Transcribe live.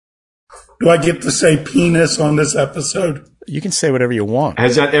Do I get to say penis on this episode? You can say whatever you want.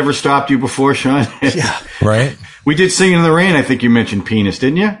 Has that ever stopped you before, Sean? Yeah. Right? We did Singing in the Rain. I think you mentioned penis,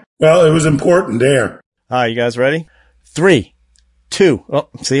 didn't you? Well, it was important there. All right, you guys ready? 3, 2. Oh,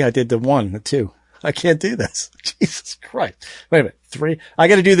 see, I did the 1, the 2. I can't do this. Jesus Christ. Wait a minute. 3. I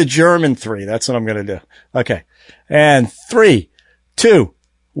got to do the German 3. That's what I'm going to do. Okay. And 3, 2,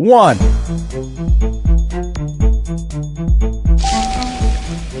 1.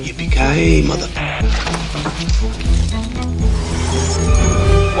 Yippee-ki-yay, mother...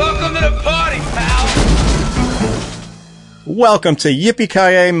 Welcome to the party, pal! Welcome to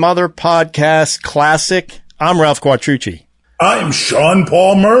Yippee-ki-yay Mother Podcast Classic. I'm Ralph Quattrucci. I'm Sean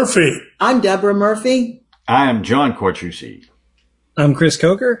Paul Murphy. I'm Deborah Murphy. I am John Quattrucci. I'm Chris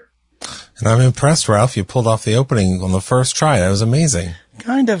Coker. And I'm impressed, Ralph. You pulled off the opening on the first try. That was amazing.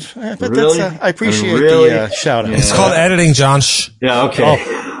 Kind of. But Really? I appreciate Really? the shout out. Yeah. It's called editing, John. Shh. Yeah, okay.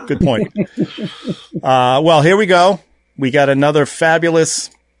 Oh, good point. Well, here we go. We got another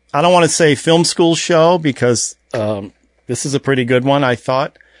fabulous, I don't want to say film school show because this is a pretty good one, I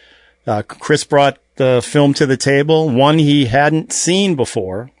thought. Chris brought the film to the table, one he hadn't seen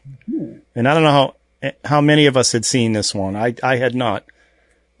before. And I don't know how many of us had seen this one. I had not.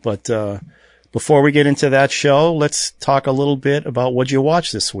 But before we get into that show, let's talk a little bit about what you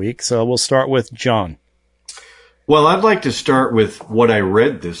watched this week. So we'll start with John. Well, I'd like to start with what I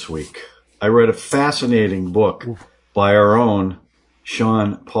read this week. I read a fascinating book by our own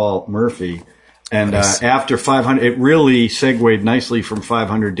Sean Paul Murphy. And after 500, it really segued nicely from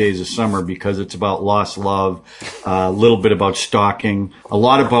 500 Days of Summer because it's about lost love, a little bit about stalking, a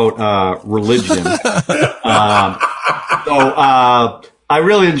lot about religion. I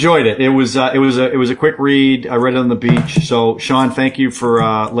really enjoyed it. It was a quick read. I read it on the beach. So, Sean, thank you for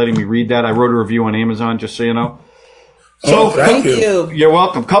letting me read that. I wrote a review on Amazon, just so you know. So, thank you. You're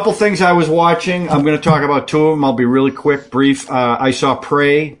welcome. Couple things I was watching. I'm going to talk about two of them. I'll be really quick, brief. I saw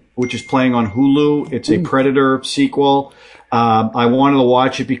Prey, which is playing on Hulu. It's a Predator sequel. I wanted to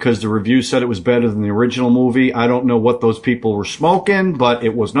watch it because the review said it was better than the original movie. I don't know what those people were smoking, but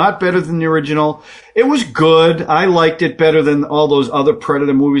it was not better than the original. It was good. I liked it better than all those other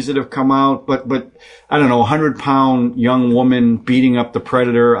Predator movies that have come out. But I don't know, 100-pound young woman beating up the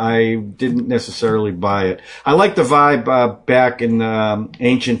Predator. I didn't necessarily buy it. I like the vibe back in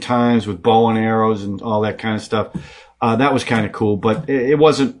ancient times with bow and arrows and all that kind of stuff. That was kind of cool, but it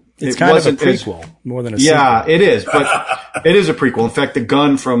wasn't. It's kind of a prequel more than a sequel. Yeah, it is, but it is a prequel. In fact, the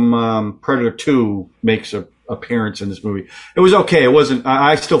gun from Predator 2 makes an appearance in this movie. It was okay. It wasn't.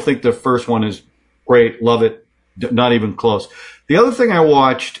 I still think the first one is great. Love it. Not even close. The other thing I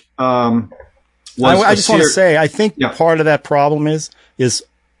watched was I just want to say, I think part of that problem is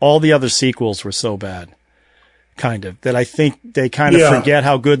all the other sequels were so bad, kind of, that I think they kind of forget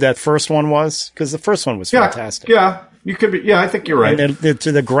how good that first one was, because the first one was fantastic. Yeah. You could be, yeah, I think you're right. And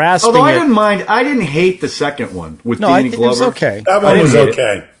to the grasping. Although I didn't mind, I didn't hate the second one with Danny Glover. It was okay. That one was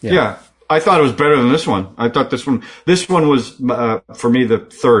okay. Yeah. I thought it was better than this one. I thought this one was, for me, the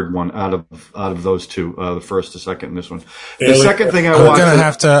third one out of those two, the first, the second, and this one. The second thing I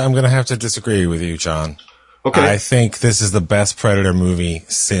watched. I'm gonna have to disagree with you, John. Okay. I think this is the best Predator movie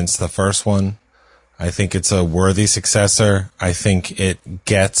since the first one. I think it's a worthy successor. I think it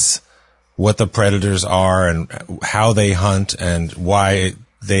gets what the predators are and how they hunt and why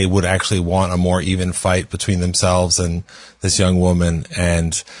they would actually want a more even fight between themselves and this young woman.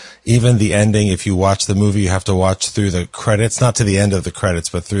 And even the ending, if you watch the movie, you have to watch through the credits, not to the end of the credits,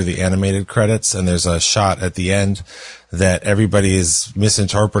 but through the animated credits. And there's a shot at the end that everybody is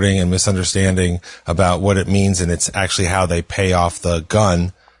misinterpreting and misunderstanding about what it means. And it's actually how they pay off the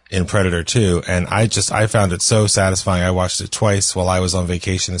gun in Predator 2. And I found it so satisfying. I watched it twice while I was on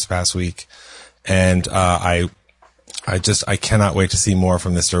vacation this past week. And, I cannot wait to see more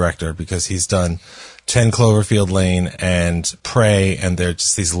from this director because he's done 10 Cloverfield Lane and Prey, and they're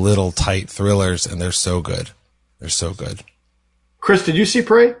just these little tight thrillers, and they're so good. They're so good. Chris, did you see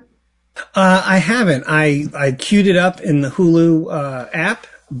Prey? I haven't. I queued it up in the Hulu app,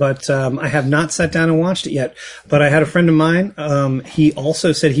 but I have not sat down and watched it yet. But I had a friend of mine. He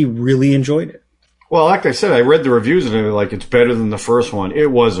also said he really enjoyed it. Well, like I said, I read the reviews and they're like, it's better than the first one.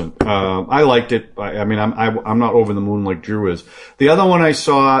 It wasn't. I liked it. I mean, I'm not over the moon like Drew is. The other one I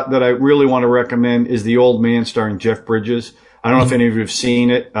saw that I really want to recommend is The Old Man starring Jeff Bridges. I don't know if any of you have seen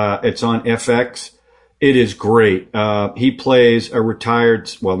it. It's on FX. It is great. He plays a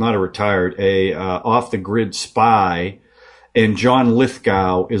off the grid spy, and John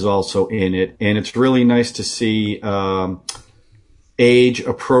Lithgow is also in it. And it's really nice to see, age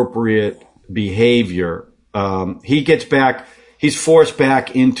appropriate behavior. He gets back, he's forced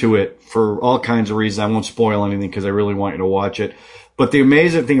back into it for all kinds of reasons. I won't spoil anything because I really want you to watch it. But the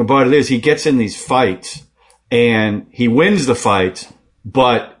amazing thing about it is he gets in these fights and he wins the fights,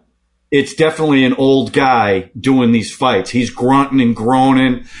 but it's definitely an old guy doing these fights. He's grunting and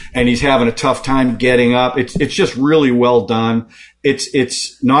groaning and he's having a tough time getting up. It's just really well done.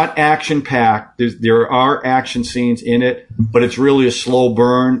 It's not action packed. There are action scenes in it, but it's really a slow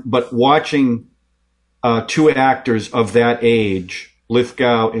burn. But watching, two actors of that age,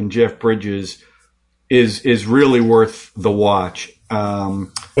 Lithgow and Jeff Bridges, is really worth the watch.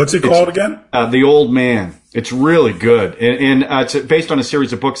 What's it called again? The Old Man. It's really good, and it's based on a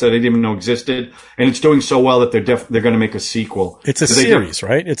series of books that I didn't even know existed, and it's doing so well that they're going to make a sequel. It's a series,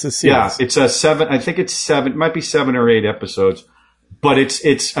 right? It's a series. Yeah, it's a 7. I think it's 7. It might be 7 or 8 episodes, but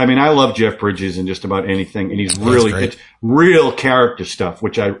it's. I mean, I love Jeff Bridges in just about anything, and he's it's real character stuff,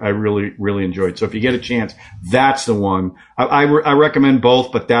 which I really really enjoyed. So if you get a chance, that's the one. I recommend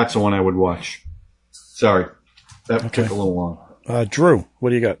both, but that's the one I would watch. Sorry, that took a little long. Drew, what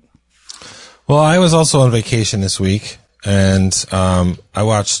do you got? Well, I was also on vacation this week, and I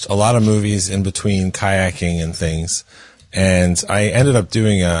watched a lot of movies in between kayaking and things. And I ended up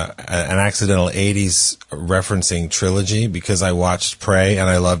doing an accidental 80s referencing trilogy because I watched Prey and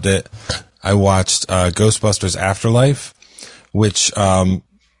I loved it. I watched Ghostbusters Afterlife, which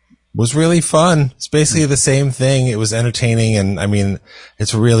was really fun. It's basically the same thing. It was entertaining, and I mean,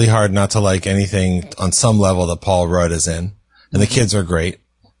 it's really hard not to like anything on some level that Paul Rudd is in. And the kids are great.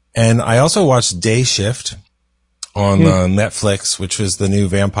 And I also watched Day Shift on Netflix, which was the new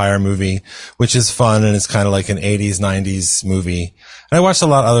vampire movie, which is fun, and it's kind of like an 80s, 90s movie. And I watched a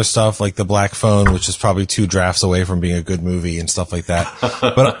lot of other stuff, like The Black Phone, which is probably 2 drafts away from being a good movie and stuff like that.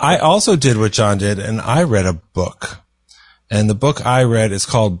 But I also did what John did, and I read a book. And the book I read is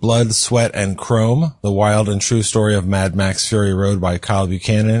called Blood, Sweat, and Chrome, The Wild and True Story of Mad Max Fury Road by Kyle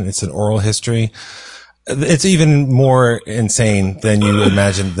Buchanan. It's an oral history. It's even more insane than you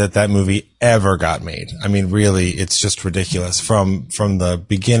imagine that movie ever got made. I mean, really, it's just ridiculous from the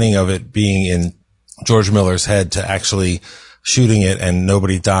beginning of it being in George Miller's head to actually shooting it and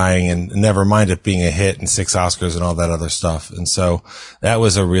nobody dying, and never mind it being a hit and 6 Oscars and all that other stuff. And so that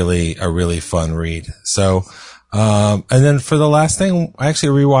was a really fun read. So, and then for the last thing, I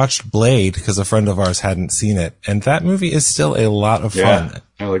actually rewatched Blade because a friend of ours hadn't seen it. And that movie is still a lot of fun.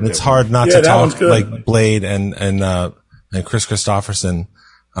 I like it's that hard not Yeah, to that one's talk good. like Blade and Chris Christopherson,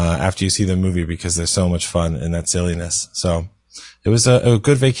 after you see the movie because there's so much fun in that silliness. So it was a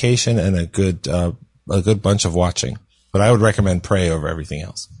good vacation and a good bunch of watching, but I would recommend Prey over everything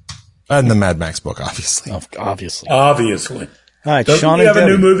else. And the Mad Max book, obviously. Obviously. All right, Sean Doesn't he and have a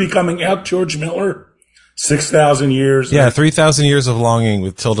Debbie. new movie coming out, George Miller? 6,000 Years. Yeah, 3,000 Years of Longing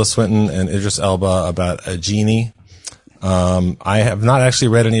with Tilda Swinton and Idris Elba about a genie. I have not actually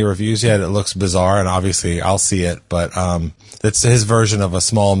read any reviews yet. It looks bizarre, and obviously I'll see it, but it's his version of a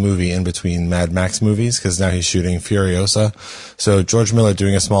small movie in between Mad Max movies, because now he's shooting Furiosa. So George Miller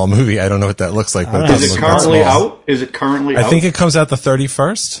doing a small movie, I don't know what that looks like, but it doesn't Is it look that currently small. out? Is it currently out? I think it comes out the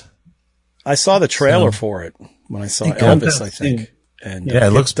 31st. I saw the trailer for it when I saw Elvis, I think. And Yeah, it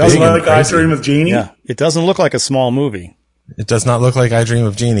looks doesn't big and Like I crazy. Dream of Jeannie? Yeah, it doesn't look like a small movie. It does not look like I Dream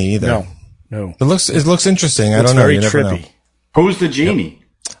of Jeannie either. No. It looks interesting. I It's don't know. very You never know. trippy. Who's the genie?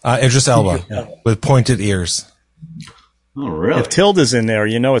 Idris Elba with pointed ears. Oh, really? If Tilda's in there,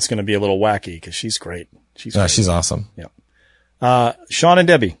 you know it's going to be a little wacky because she's great. She's great. She's awesome. Sean and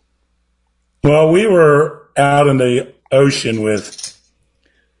Debbie. Well, we were out in the ocean with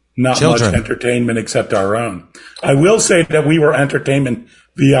not Children. much entertainment except our own. I will say that we were entertainment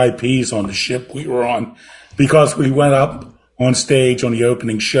VIPs on the ship we were on because we went up on stage on the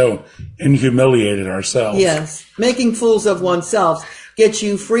opening show and humiliated ourselves. Yes. Making fools of oneself gets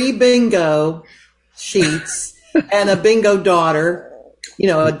you free bingo sheets and a bingo daughter,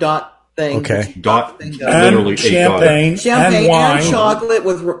 a dot thing. Okay. Dot, Bingo. literally And champagne, Champagne and and, wine. chocolate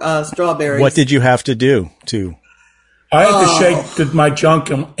with strawberries. What did you have to do to? I had to shake my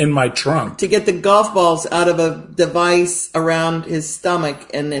junk in my trunk. to get the golf balls out of a device around his stomach,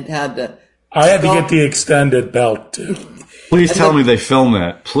 and it had to. I had to get the extended belt too. Please tell me they filmed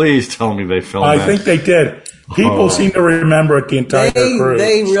that. Please tell me they filmed that. I think they did. People seem to remember it the entire cruise.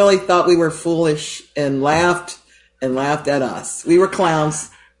 They really thought we were foolish and laughed at us. We were clowns.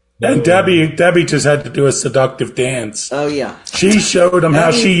 And Debbie just had to do a seductive dance. Oh yeah. She showed them how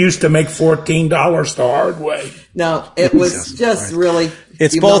she used to make $14 the hard way. No, it was just really.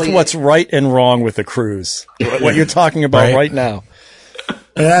 It's both humiliating. what's right and wrong with the cruise. What you're talking about right now.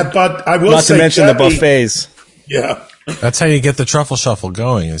 Yeah, but I will Not say to mention the Debbie- buffets. Yeah. That's how you get the truffle shuffle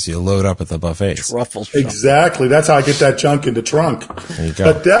going, is you load up at the buffets. Truffle. Exactly. That's how I get that junk in the trunk. There you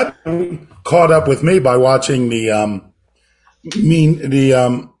go. But that caught up with me by watching the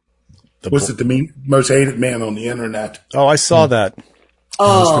most hated man on the internet. Oh, I saw that.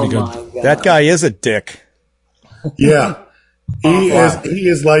 Oh pretty good. my God. That guy is a dick. Yeah. He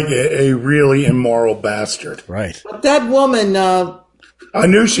is like a really immoral bastard. Right. But that woman, I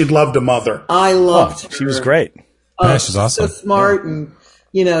knew she'd love the mother. I loved her. She was great. Yeah, she's awesome. So smart, and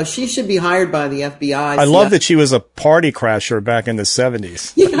she should be hired by the FBI. I love that she was a party crasher back in the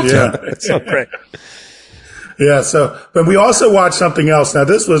 70s. Yeah. It's so great. Yeah. So, but we also watched something else. Now,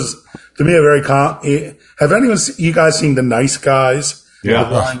 this was, to me, a very, have you guys seen The Nice Guys? Yeah.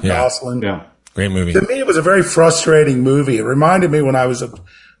 With Ryan Yeah. Gosling? Yeah. Great movie. To me, it was a very frustrating movie. It reminded me when I was a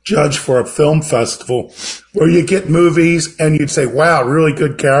judge for a film festival where you get movies and you'd say, wow, really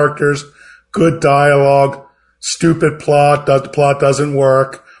good characters, good dialogue, stupid plot, the plot doesn't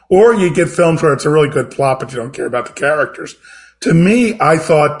work. Or you get films where it's a really good plot, but you don't care about the characters. To me, I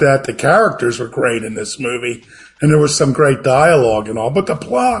thought that the characters were great in this movie and there was some great dialogue and all, but the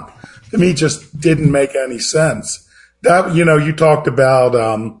plot to me just didn't make any sense. That, you talked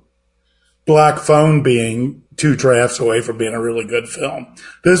about, Black Phone being 2 drafts away from being a really good film.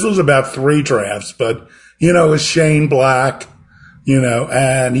 This was about 3 drafts, but, it was Shane Black,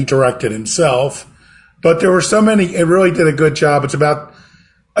 and he directed himself. But there were so many, it really did a good job. It's about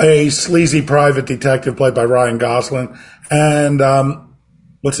a sleazy private detective played by Ryan Gosling and,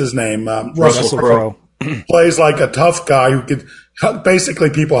 what's his name? Russell Crowe. Plays like a tough guy who could,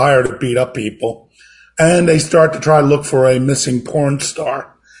 basically people hired to beat up people. And they start to try to look for a missing porn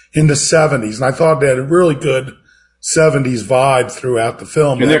star in the 70s. And I thought they had a really good 70s vibe throughout the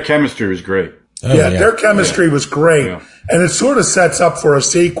film. And their chemistry was great. Oh, Yeah, their chemistry was great. Yeah. And it sort of sets up for a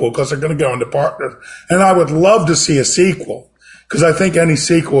sequel because they're going to go into partners. And I would love to see a sequel because I think any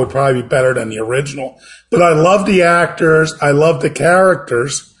sequel would probably be better than the original. But I love the actors. I love the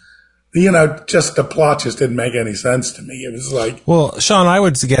characters. Just the plot just didn't make any sense to me. It was like, Well, Sean, I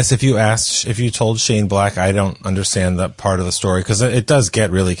would guess if you told Shane Black, I don't understand that part of the story because it does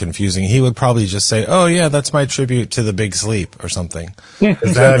get really confusing. He would probably just say, "Oh yeah, that's my tribute to The Big Sleep" or something. Yeah, that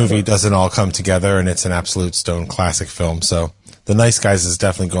exactly. movie doesn't all come together, and it's an absolute stone classic film. So, The Nice Guys is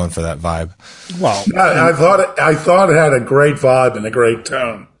definitely going for that vibe. Well, I thought it had a great vibe and a great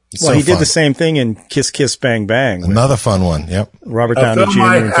tone. It's well, so he did fun. the same thing in Kiss Kiss Bang Bang with Another fun one. Yep. Robert A Downey film Jr.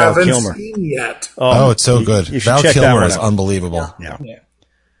 I and Val haven't Kilmer. seen yet. Oh, it's so good. You should Val check that Kilmer one is out. unbelievable. Yeah.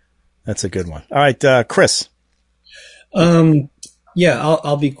 That's a good one. All right, Chris. Yeah,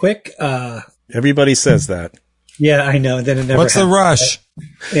 I'll be quick. Everybody says that. Yeah, I know. Then it never What's the happens. rush?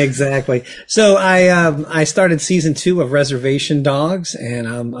 Exactly. So I started season 2 of Reservation Dogs, and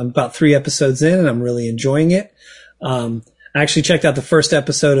I'm about 3 episodes in, and I'm really enjoying it. I actually checked out the first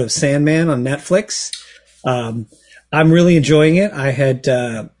episode of Sandman on Netflix. I'm really enjoying it. I had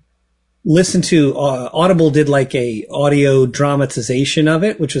listened to Audible did like a audio dramatization of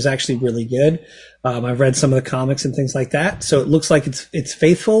it, which was actually really good. I've read some of the comics and things like that, so it looks like it's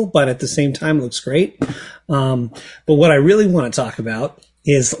faithful, but at the same time, it looks great. But what I really want to talk about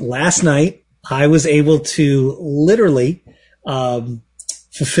is last night I was able to literally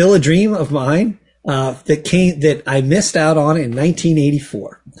fulfill a dream of mine that I missed out on in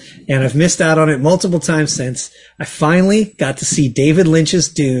 1984, and I've missed out on it multiple times since. I finally got to see David Lynch's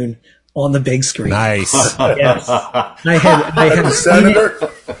Dune on the big screen. Nice. Yes, I had The seen it. Senator?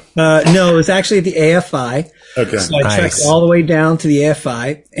 No, it was actually at the AFI. Okay. So I trekked Nice. all the way down to the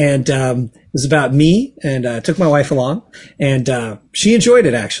AFI, and it was about me, and took my wife along, and she enjoyed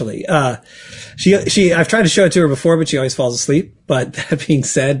it actually. I've tried to show it to her before, but she always falls asleep. But that being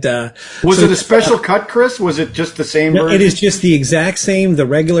said, Was it a special cut, Chris? Was it just the same version? it is just the exact same, the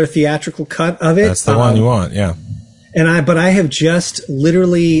regular theatrical cut of it. That's the one you want. Yeah. But I have just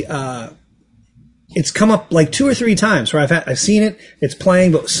literally, it's come up like 2 or 3 times where I've seen it, it's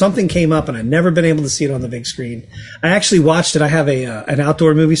playing, but something came up and I've never been able to see it on the big screen. I actually watched it. I have an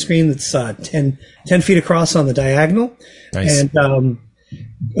outdoor movie screen that's 10 feet across on the diagonal. Nice. And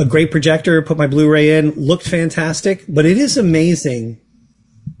a great projector, put my Blu-ray in, looked fantastic, but it is amazing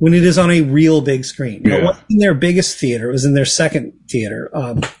when it is on a real big screen. Yeah. It wasn't in their biggest theater, it was in their second theater.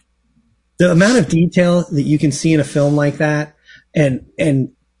 The amount of detail that you can see in a film like that, and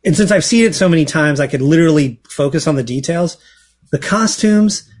since I've seen it so many times, I could literally focus on the details. The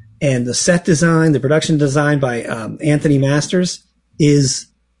costumes and the set design, the production design by Anthony Masters is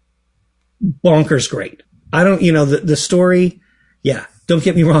bonkers great. I don't, the story, yeah, don't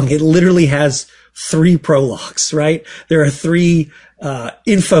get me wrong, it literally has 3 prologues, right? There are 3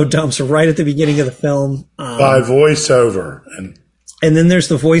 info dumps right at the beginning of the film. By voiceover. And then there's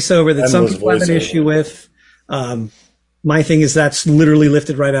the voiceover that some people have an issue with. My thing is that's literally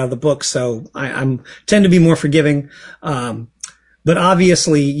lifted right out of the book, so I'm tend to be more forgiving. But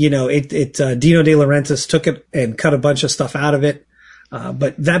obviously, Dino De Laurentiis took it and cut a bunch of stuff out of it.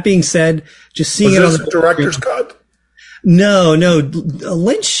 But that being said, just seeing it on the director's cut. No.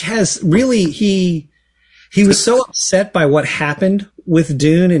 Lynch has really he was so upset by what happened with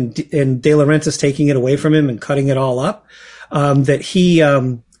Dune and De Laurentiis taking it away from him and cutting it all up, that he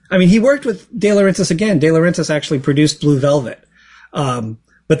worked with De Laurentiis again. De Laurentiis actually produced Blue Velvet.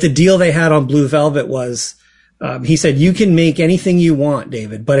 But the deal they had on Blue Velvet was, he said, you can make anything you want,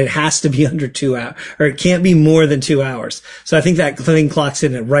 David, but it has to be under 2 hours, or it can't be more than 2 hours. So I think that thing clocks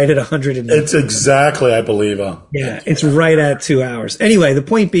in right at 100. It's exactly, I believe. Yeah, it's right at 2 hours. Anyway, the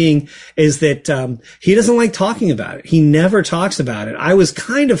point being is that, he doesn't like talking about it. He never talks about it. I was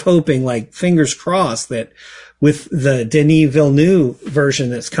kind of hoping, like, fingers crossed, that with the Denis Villeneuve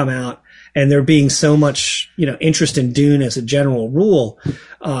version that's come out, and there being so much, interest in Dune as a general rule,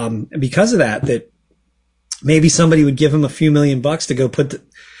 because of that maybe somebody would give him a few $1,000,000 to go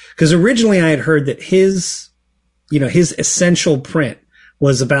because originally I had heard that his essential print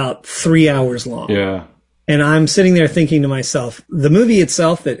was about 3 hours long. Yeah. And I'm sitting there thinking to myself, the movie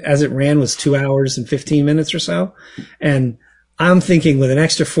itself, that as it ran, was 2 hours and 15 minutes or so. And I'm thinking with an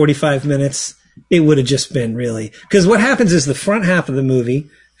extra 45 minutes, it would have just been really, because what happens is the front half of the movie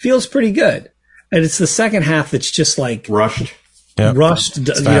feels pretty good. And it's the second half that's just like rushed. Yep.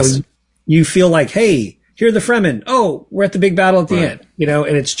 You feel like, hey, here are the Fremen. Oh, we're at the big battle at the end,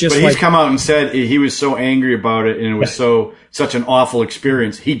 and it's just. But he's come out and said he was so angry about it, and it was such an awful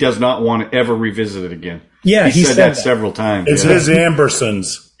experience. He does not want to ever revisit it again. Yeah, he said that several times. It's his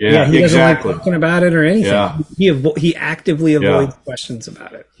Ambersons. Yeah, he doesn't exactly. like talking about it or anything. Yeah. He actively avoids questions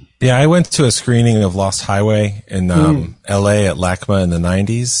about it. Yeah, I went to a screening of Lost Highway in L.A. at LACMA in the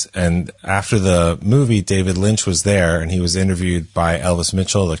 90s, and after the movie, David Lynch was there, and he was interviewed by Elvis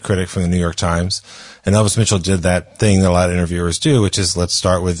Mitchell, the critic from the New York Times. And Elvis Mitchell did that thing that a lot of interviewers do, which is let's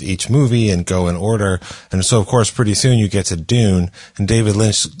start with each movie and go in order. And so, of course, pretty soon you get to Dune, and David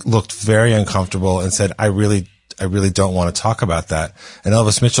Lynch looked very uncomfortable and said, I really don't want to talk about that. And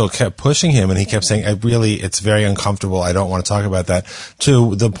Elvis Mitchell kept pushing him, and he kept saying, it's very uncomfortable. I don't want to talk about that,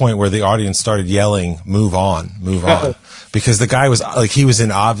 to the point where the audience started yelling, move on, because the guy was like, he was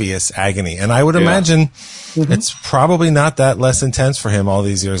in obvious agony. And I would imagine it's probably not that less intense for him all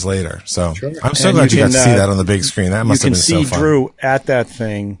these years later. So I'm so glad you got to see that on the big screen. That must have been so fun. You can see Drew at that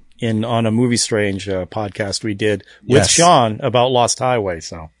thing on a Movie Strange podcast we did with Sean about Lost Highway.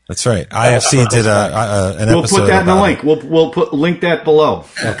 So. That's right. IFC did an episode. We'll put that in the link. We'll link that below.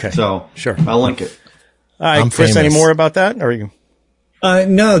 Okay. So sure, I'll link it. All right, Chris, any more about that? Or are you?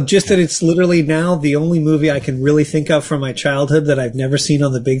 No, just that it's literally now the only movie I can really think of from my childhood that I've never seen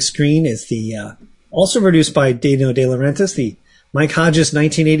on the big screen is the also produced by Dino De Laurentiis, the Mike Hodges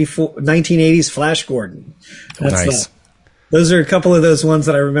 1980s Flash Gordon. That's nice. Those are a couple of those ones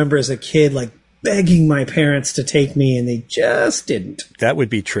that I remember as a kid, like begging my parents to take me, and they just didn't. That would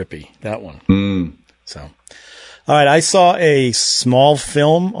be trippy, that one. So, all right, I saw a small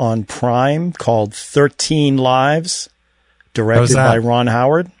film on Prime called 13 Lives, directed by Ron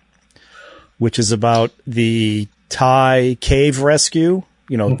Howard, which is about the Thai cave rescue.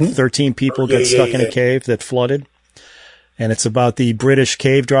 13 people get stuck in a cave that flooded. And it's about the British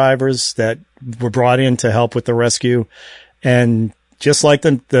cave drivers that were brought in to help with the rescue. And just like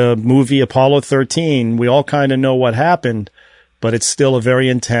the movie Apollo 13, we all kind of know what happened, but it's still a very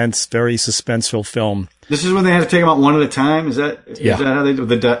intense, very suspenseful film. This is when they had to take them out one at a time? Is that how they do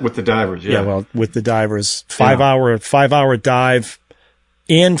with the divers? Yeah, well, with the divers. 5 hour dive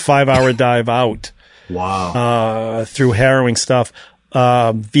in, 5 hour dive out. Wow. Through harrowing stuff.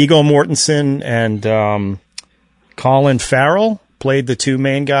 Viggo Mortensen and Colin Farrell played the two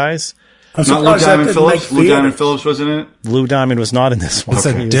main guys. Not Lou Diamond Phillips? Lou Diamond Phillips wasn't in it? Lou Diamond was not in this one. It's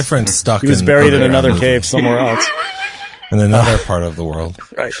a different stuck. He was buried in another cave somewhere else. In another part of the world.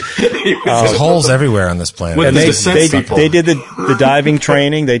 Right. There's holes everywhere on this planet. And they did the diving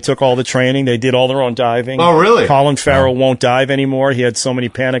training. They took all the training. They did all their own diving. Oh, really? Colin Farrell won't dive anymore. He had so many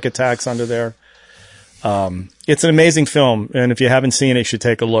panic attacks under there. It's an amazing film, and if you haven't seen it, you should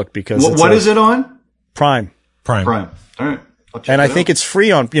take a look because what is it on? Prime. All right. And I think it's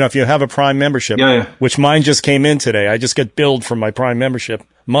free on, if you have a Prime membership, which mine just came in today. I just get billed from my Prime membership.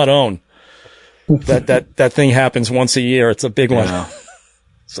 Mud own. That thing happens once a year. It's a big one.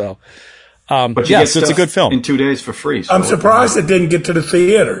 So, But you yes, get it's a stuff good film. in 2 days for free. So I'm surprised it didn't get to the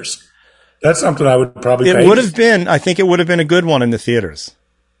theaters. That's something I would probably pay. It would have been. I think it would have been a good one in the theaters.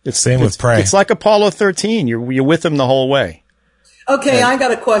 Same with Prey. It's like Apollo 13. You're with them the whole way. Okay, I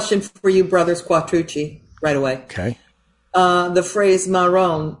got a question for you, brothers Quattrucci, right away. Okay. The phrase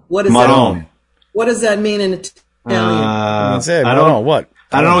marron. What does Maron. What does that mean in Italian? That's it. I I don't don't know what.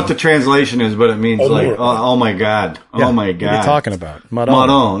 I don't know what the translation is, but it means like, Lord. oh my God. Yeah, Oh my God. What are you talking about?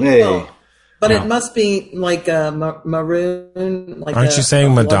 Maron. Hey. But it must be like a maroon. Like Aren't you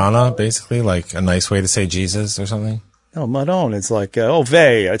saying Madonna, basically? Like a nice way to say Jesus or something? No, Madon. It's like Ove.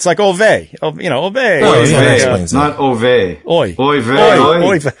 It's like Ove. Ove. Ove, that explains it. not Ove. Oi. Oi, ve, Oi. oi.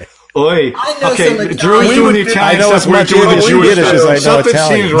 Oi. Oi. I know Okay, some Drew's Italian. doing the Italian I know stuff. as We're much doing the Yiddish Jewish as I know stuff. Something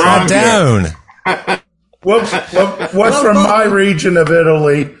Italian. seems wrong Not here. down. What's from my region of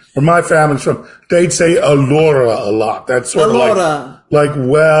Italy, or my family's from, they'd say allora a lot. That's sort Allora. of like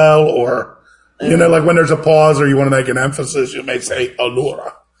well, or, like when there's a pause or you want to make an emphasis, you may say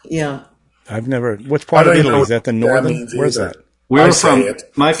allora. Yeah. I've never. Which part I of don't Italy know is that? The what that northern? means Where's either. that? We I were say from,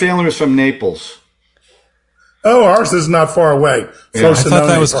 it. my family was from Naples. Oh, ours is not far away. I Frosinone thought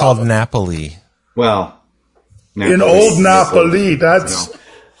that was called province. Napoli. Well, In old Napoli, that's...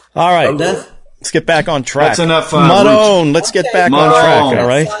 All right. That's Let's get back on track. That's enough, Madon. Let's get back on track. All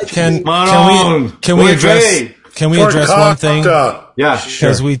right. Maron. Can we Oi, address ve. one thing? Torcata. Yeah, sure.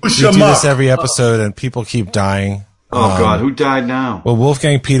 Because we do Shema. this every episode and people keep dying. Oh God, who died now? Well,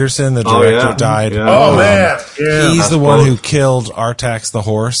 Wolfgang Peterson, the Oh, director, yeah. died. Yeah. Oh, man. Yeah. He's the That's one both. who killed Artax the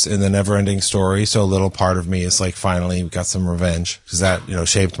horse in the Neverending Story. So a little part of me is like, finally, we got some revenge because that,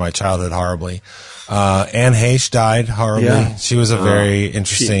 shaped my childhood horribly. Anne Heche died horribly. Yeah. She was a very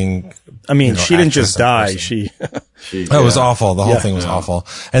interesting. I mean, she didn't actress just and die. person. She. That was awful. The whole Yeah. thing was awful.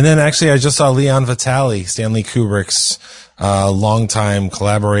 And then actually, I just saw Leon Vitali, Stanley Kubrick's longtime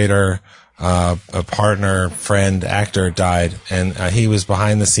collaborator, a partner, friend, actor, died, and he was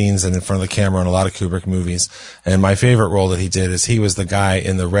behind the scenes and in front of the camera in a lot of Kubrick movies. And my favorite role that he did is he was the guy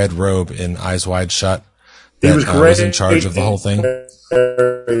in the red robe in Eyes Wide Shut that He was great. was in charge of the whole thing.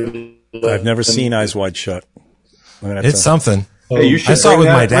 I've never seen Eyes Wide Shut. I'm gonna have It's to- something. Hey, you should I saw it bring with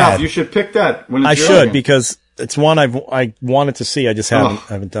that- my dad. Ralph, you should pick that. When I it's should yours. because it's one I wanted to see. I just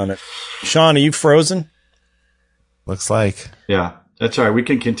haven't done it. Sean, are you frozen? Looks like. Yeah, that's all right. We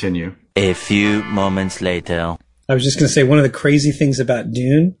can continue. A few moments later. I was just going to say one of the crazy things about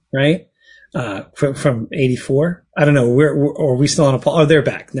Dune, right? From '84. I don't know. Are we still on a poll? Oh, they're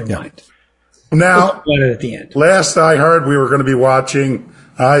back. Never mind. Now, Got it at the end. last I heard, we were going to be watching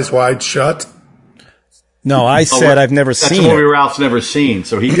Eyes Wide Shut. No, I said I've never That's seen a movie it. Ralph's never seen,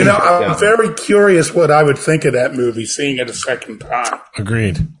 so he can. I'm very curious what I would think of that movie, seeing it a second time.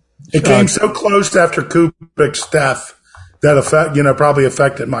 Agreed. It came so close after Kubrick's death that probably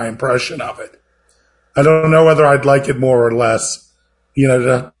affected my impression of it. I don't know whether I'd like it more or less.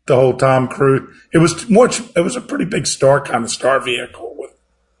 The whole Tom Cruise. It was a pretty big star vehicle with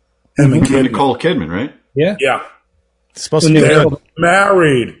him and Kidman. Nicole Kidman, right? Yeah. Yeah. It's supposed to be They're good.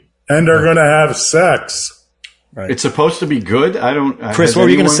 married and they're going to have sex. It's supposed to be good. I don't. Chris, has what were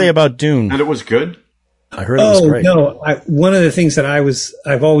you going to anyone say about Dune? That it was good. I heard it was great. No! One of the things that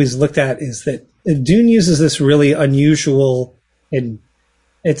I've always looked at is that Dune uses this really unusual, and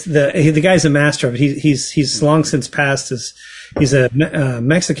it's the guy's a master of it. He's long since passed. He's a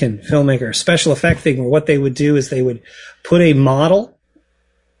Mexican filmmaker, special effect thing. Where what they would do is they would put a model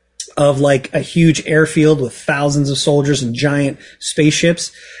of like a huge airfield with thousands of soldiers and giant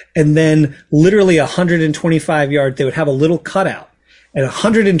spaceships, and then literally 125 yards, they would have a little cutout. And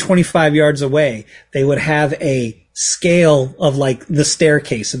 125 yards away, they would have a scale of like the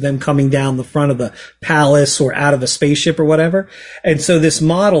staircase of them coming down the front of the palace or out of a spaceship or whatever. And so this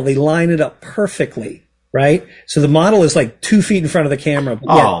model, they line it up perfectly, right? So the model is like 2 feet in front of the camera. But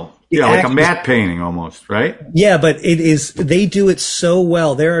like a matte painting almost, right? Yeah, but they do it so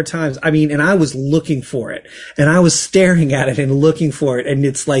well. There are times, and I was looking for it and I was staring at it and looking for it. And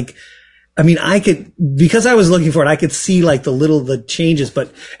it's like, because I was looking for it, I could see like the changes,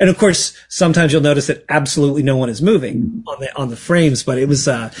 and of course, sometimes you'll notice that absolutely no one is moving on the frames, but it was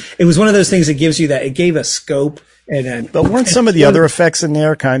one of those things that gives you that, it gave a scope. But weren't some of the other effects in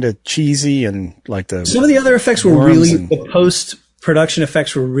there kind of cheesy and like some of the other effects were really, the post-production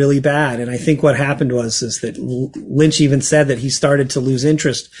effects were really bad. And I think what happened is that Lynch even said that he started to lose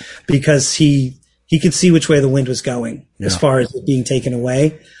interest because he could see which way the wind was going as far as it being taken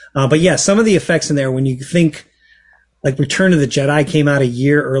away. But yeah, some of the effects in there, when you think like Return of the Jedi came out a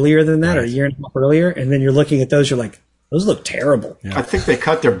year earlier than that, or a year and a half earlier, and then you're looking at those, you're like, those look terrible. I think they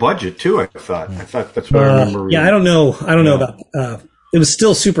cut their budget too. I thought that's what I remember reading. Yeah, I don't know about it was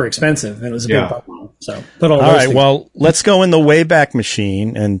still super expensive, and it was a big bummer. So, but all right, well, let's go in the Wayback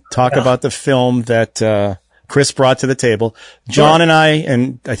Machine and talk about the film that Chris brought to the table. John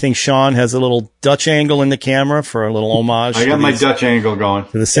and I think Sean has a little Dutch angle in the camera for a little homage. I got my Dutch angle going.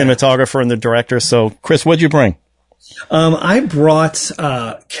 To the cinematographer and the director. So, Chris, what'd you bring? I brought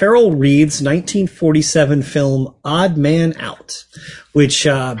Carol Reed's 1947 film Odd Man Out, which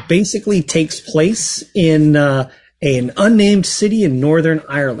basically takes place in an unnamed city in Northern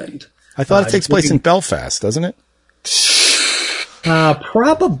Ireland. I thought it takes place in Belfast, doesn't it?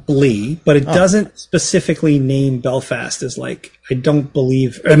 Probably, but it doesn't specifically name Belfast as like, I don't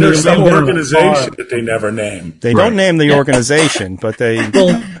believe. And there's some organization that they never name. They don't name the organization, but they,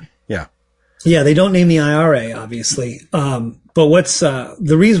 Yeah, they don't name the IRA, obviously. But what's the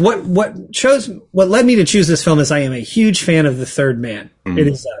reason? What led me to choose this film is I am a huge fan of The Third Man. Mm-hmm. It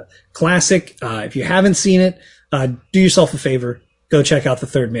is a classic. If you haven't seen it, do yourself a favor, go check out The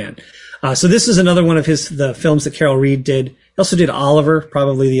Third Man. So this is another one of the films that Carol Reed did. He also did Oliver,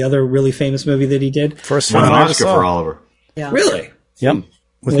 probably the other really famous movie that he did. First won film an I ever Oscar saw. for Oliver. Yeah. Really? Yep.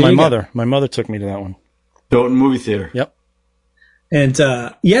 With my mother. My mother took me to that one. Doton movie theater. Yep. And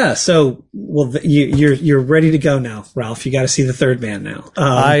so you're ready to go now, Ralph. You got to see The Third Man now.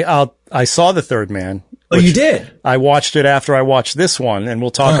 I saw The Third Man. Oh, you did? I watched it after I watched this one, and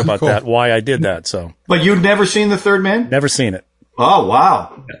we'll talk about that, why I did that. So, but you'd never seen The Third Man? Never seen it. Oh,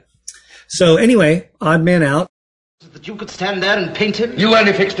 wow. So anyway, Odd Man Out. That you could stand there and paint him? You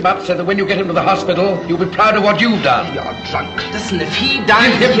only fixed him up so that when you get him to the hospital, you'll be proud of what you've done. You're drunk. Listen, if he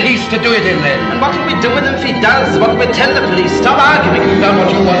dies... Give the police to do it in then. And what will we do with him if he does? What will we tell the police? Stop arguing. You've done what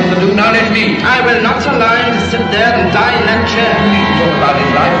you wanted to do, now let me. I will not allow him to sit there and die in that chair. Talk about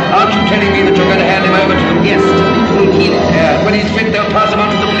his life. Aren't you telling me that you're going to hand him over to them? Yes, to people who heal it. Yeah, when he's fit, they'll pass him on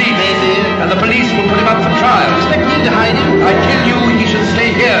to the police. Maybe. And the police will put him up for trial. You expect me to hide him? I tell you, he should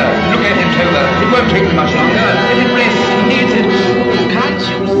stay here. Look at him, Tover. It won't take him much longer. Let him rest. He needs it. Can't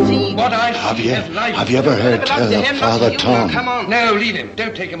you see? What I see is life. Have you ever heard tell of Father Tom? Come on. No, leave him.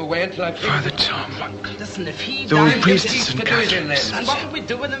 Don't take him away until I've Father Tom. Listen, if he The dies... priests and Catholics. And what will we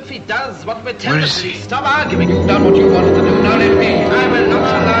do with him if he does? What will we tell Where the is he? police? Stop arguing. You've done what you wanted to do, now let me. I will not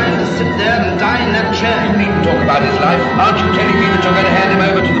allow him to sit there and die in that chair. You needn't talk about his life. Aren't you telling me that you're going to hand him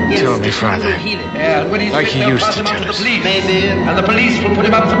over to the Yes, Tell me, to Father. people who heal it. Yeah, and when he's Like fit, he they'll used pass to him on tell to the us. police. Maybe. And the police will put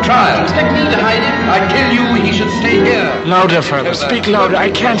him up for trial. You expect me to hide him? I tell you, he should stay here. Louder, Father. Speak louder.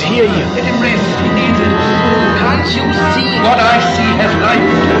 I can't hear you. Let him rest. He needs it. Can't you see? What I see has life.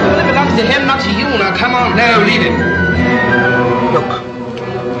 Well, it belongs to him, not to you. Now, come on. No, leave him. Look.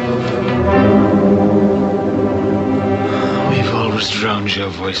 We've always drowned your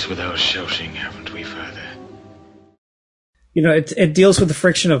voice with our shouting, haven't we, Father? You know, it deals with the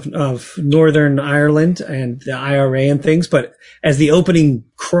friction of Northern Ireland and the IRA and things, but as the opening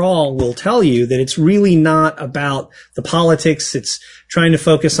crawl will tell you, that it's really not about the politics. It's trying to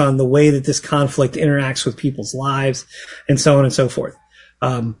focus on the way that this conflict interacts with people's lives and so on and so forth.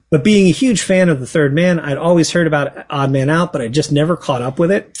 But being a huge fan of The Third Man, I'd always heard about Odd Man Out, but I just never caught up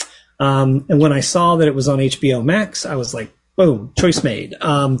with it. And when I saw that it was on HBO Max, I was like, boom, choice made.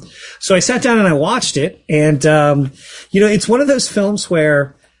 So I sat down and I watched it. And, it's one of those films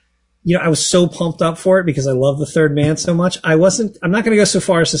where, I was so pumped up for it because I love The Third Man so much. I'm not going to go so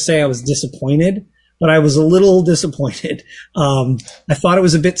far as to say I was disappointed, but I was a little disappointed. I thought it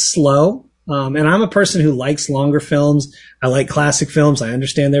was a bit slow. And I'm a person who likes longer films. I like classic films. I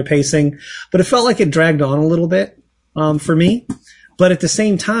understand their pacing, but it felt like it dragged on a little bit, for me. But at the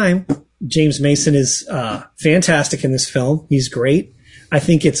same time, James Mason is fantastic in this film. He's great. I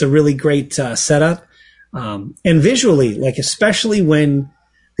think it's a really great setup. And visually, like especially when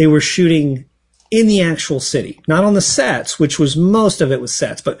they were shooting in the actual city, not on the sets, which was most of it was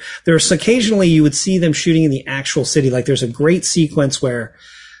sets, but there's occasionally you would see them shooting in the actual city. Like there's a great sequence where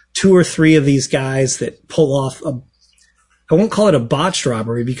 2 or 3 of these guys that pull off I won't call it a botched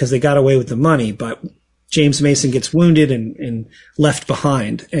robbery because they got away with the money, but James Mason gets wounded and left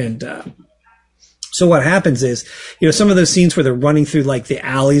behind. And so what happens is, some of those scenes where they're running through like the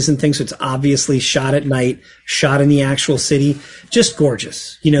alleys and things, so it's obviously shot at night, shot in the actual city, just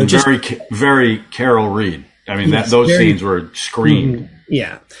gorgeous. Just Very Carol Reed. I mean, those scenes were screamed.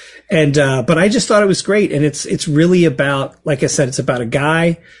 Yeah. And, but I just thought it was great. And it's really about, like I said, it's about a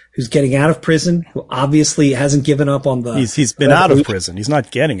guy who's getting out of prison, who obviously hasn't given up on the... He's been out of prison. He's not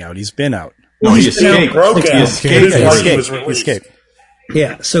getting out. He's been out. No, he escaped. He escaped.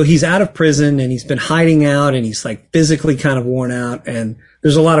 Yeah. So he's out of prison and he's been hiding out and he's like physically kind of worn out. And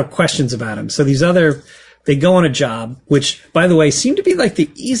there's a lot of questions about him. So these other They go on a job, which, by the way, seemed to be like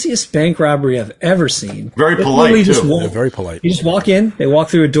the easiest bank robbery I've ever seen. Very polite, too. They're very polite. You just walk in, they walk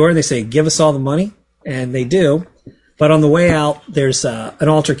through a door, and they say, give us all the money, and they do. But on the way out, there's an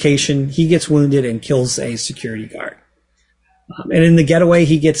altercation. He gets wounded and kills a security guard. And in the getaway,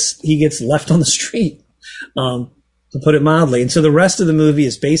 he gets left on the street, to put it mildly. And so the rest of the movie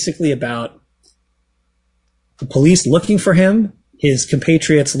is basically about the police looking for him, his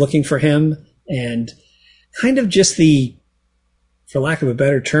compatriots looking for him, and kind of just for lack of a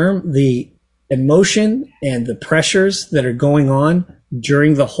better term, the emotion and the pressures that are going on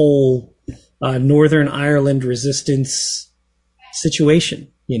during the whole Northern Ireland resistance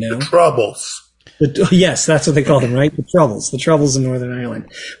situation, you know? The Troubles. Yes, that's what they call them, right? The Troubles in Northern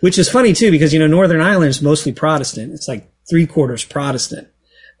Ireland, which is funny too, because, you know, Northern Ireland is mostly Protestant. It's like 3/4 Protestant.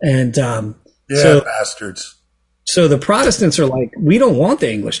 And, bastards. So the Protestants are like, we don't want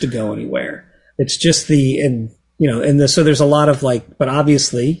the English to go anywhere. It's just so there's a lot of like, but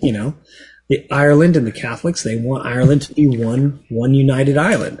obviously, you know, Ireland and the Catholics, they want Ireland to be one united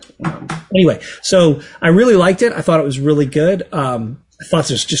Ireland. Anyway, so I really liked it. I thought it was really good. I thought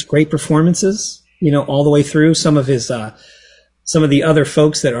there's just great performances, you know, all the way through. Some of the other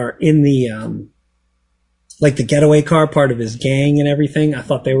folks that are in the, like the getaway car, part of his gang and everything. I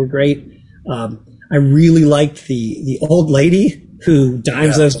thought they were great. I really liked the old lady who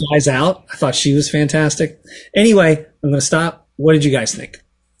dimes those guys out. I thought she was fantastic. Anyway, I'm going to stop. What did you guys think?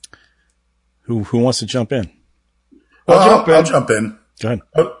 Who wants to jump in? I'll jump in. Go ahead.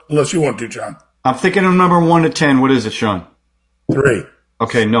 Unless you want to, John. I'm thinking of number 1 to 10. What is it, Sean? 3.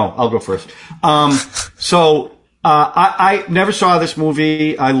 Okay, no, I'll go first. I never saw this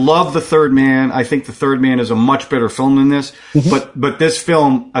movie. I love The Third Man. I think The Third Man is a much better film than this. But this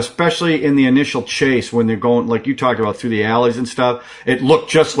film, especially in the initial chase when they're going, like you talked about, through the alleys and stuff, it looked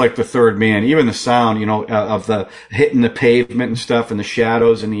just like The Third Man. Even the sound, you know, of the hitting the pavement and stuff and the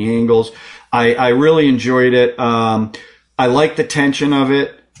shadows and the angles. I really enjoyed it. I like the tension of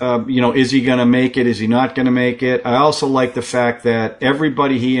it. You know, is he going to make it? Is he not going to make it? I also like the fact that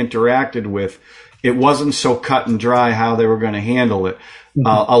everybody he interacted with, it wasn't so cut and dry how they were going to handle it.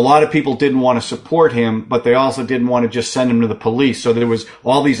 A lot of people didn't want to support him, but they also didn't want to just send him to the police. So there was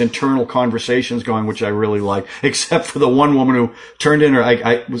all these internal conversations going, which I really liked, except for the one woman who turned in her,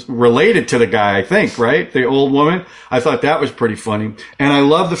 I was related to the guy, I think, right? The old woman. I thought that was pretty funny. And I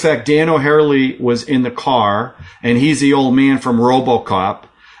love the fact Dan O'Harely was in the car, and he's the old man from RoboCop.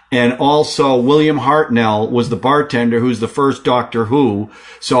 And also William Hartnell was the bartender who's the first Doctor Who.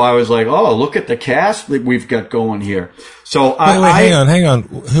 So I was like, oh, look at the cast that we've got going here. So hang on.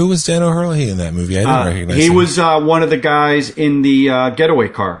 Who was Dan O'Harely in that movie? I didn't recognize him. He was one of the guys in the getaway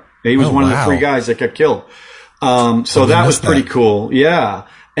car. He was one of the 3 guys that got killed. So that was pretty cool. Yeah.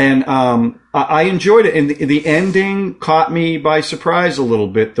 And I enjoyed it. And the ending caught me by surprise a little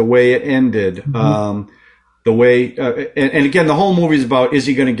bit, the way it ended. The way, and again, the whole movie is about, is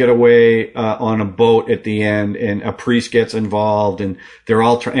he going to get away on a boat at the end, and a priest gets involved, and they're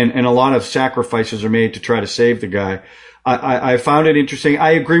all and a lot of sacrifices are made to try to save the guy. I found it interesting. I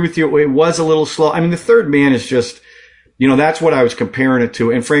agree with you. It was a little slow. I mean, The Third Man is just, you know, that's what I was comparing it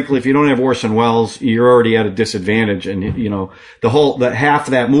to. And frankly, if you don't have Orson Welles, you're already at a disadvantage. And, you know, the half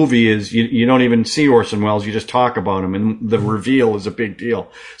of that movie is you don't even see Orson Welles. You just talk about him, and the reveal is a big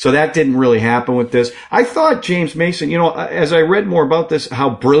deal. So that didn't really happen with this. I thought James Mason, you know, as I read more about this, how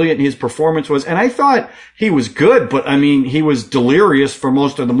brilliant his performance was. And I thought he was good, but I mean, he was delirious for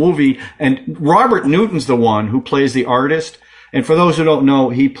most of the movie. And Robert Newton's the one who plays the artist. And for those who don't know,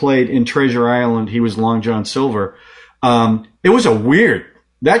 he played in Treasure Island. He was Long John Silver. It was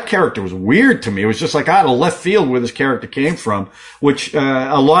that character was weird to me. It was just like out of left field where this character came from, which,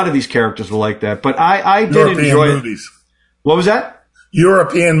 a lot of these characters were like that, but I did European enjoy movies. What was that?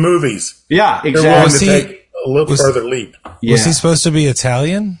 European movies. Yeah, exactly. They're willing to take a little further leap. Yeah. Was he supposed to be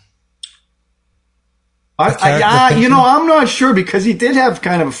Italian? You know, I'm not sure, because he did have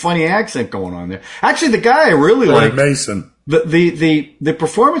kind of a funny accent going on there. Actually, the guy I really liked, Mason. The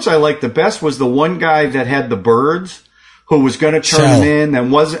performance I liked the best was the one guy that had the birds, who was going to turn him in,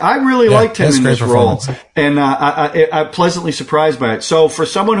 and I really liked him in this role. And I'm pleasantly surprised by it. So for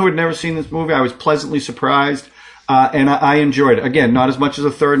someone who had never seen this movie, I was pleasantly surprised, and I enjoyed it. Again, not as much as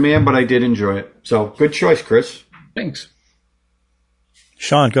The Third Man, but I did enjoy it. So good choice, Chris. Thanks.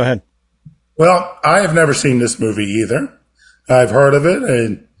 Sean, go ahead. Well, I have never seen this movie either. I've heard of it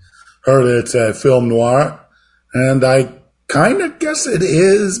and heard it's a film noir, and I kind of guess it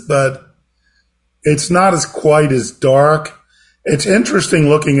is, but it's not quite as dark. It's interesting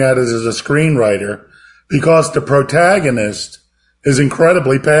looking at it as a screenwriter, because the protagonist is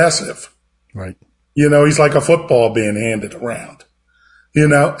incredibly passive. Right. You know, he's like a football being handed around. You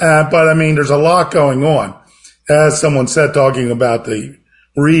know, but I mean, there's a lot going on. As someone said, talking about the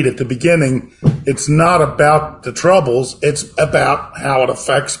read at the beginning, it's not about the troubles, it's about how it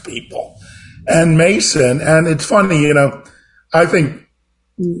affects people. And Mason, and it's funny, you know, I think,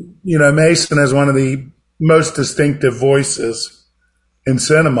 you know, Mason has one of the most distinctive voices in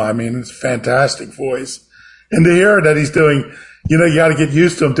cinema. I mean, it's a fantastic voice. And to hear that he's doing, you know, you got to get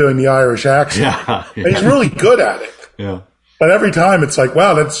used to him doing the Irish accent. Yeah. He's really good at it. Yeah. But every time it's like,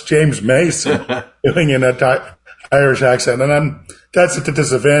 wow, that's James Mason doing in that Irish accent. And then that's at the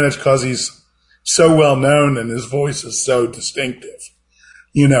disadvantage because he's so well known and his voice is so distinctive,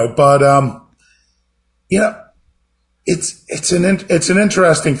 you know. But, you know, it's an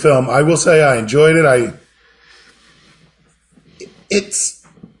interesting film. I will say I enjoyed it. It's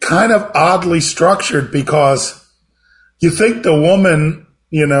kind of oddly structured because you think the woman,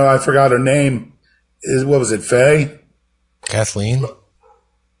 you know, I forgot her name, what was it, Faye? Kathleen?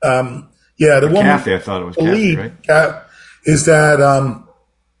 Yeah, the woman. Kathy, I thought it was Kathy, right? Is that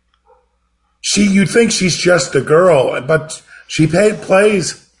you'd think she's just a girl, but she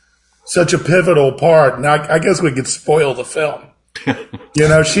plays such a pivotal part. Now, I guess we could spoil the film. You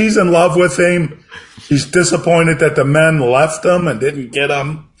know, she's in love with him. She's disappointed that the men left him and didn't get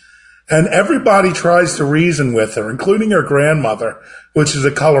him. And everybody tries to reason with her, including her grandmother, which is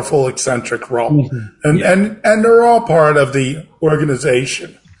a colorful, eccentric role. Mm-hmm. And they're all part of the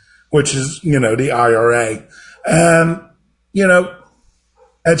organization, which is, you know, the IRA. And, you know,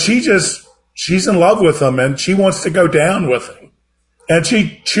 and she's in love with him and she wants to go down with him. And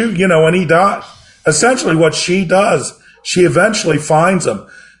she you know, when he dies, essentially what she does, she eventually finds him.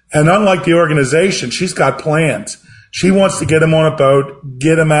 And unlike the organization, she's got plans. She wants to get him on a boat,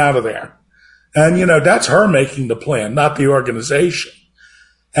 get him out of there. And, you know, that's her making the plan, not the organization.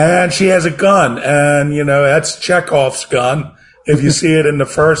 And she has a gun, and, you know, that's Chekhov's gun. If you see it in the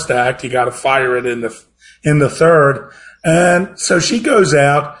first act, you got to fire it in the third. And so she goes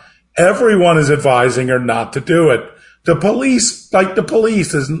out. Everyone is advising her not to do it. The police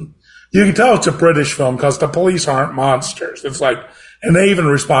isn't, you can tell it's a British film because the police aren't monsters. It's like, and they even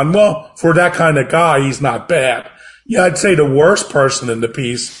respond, well, for that kind of guy, he's not bad. Yeah, I'd say the worst person in the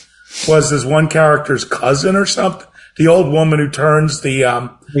piece was this one character's cousin or something. The old woman who turns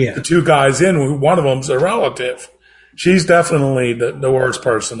the two guys in, one of them's a relative. She's definitely the worst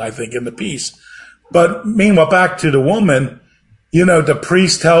person, I think, in the piece. But meanwhile, back to the woman, you know, the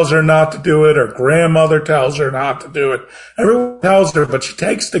priest tells her not to do it. Her grandmother tells her not to do it. Everyone tells her, but she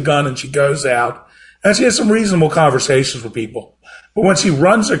takes the gun and she goes out. And she has some reasonable conversations with people. But when she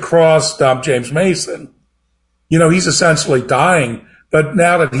runs across James Mason, you know, he's essentially dying. But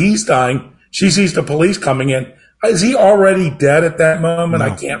now that he's dying, she sees the police coming in. Is he already dead at that moment? No.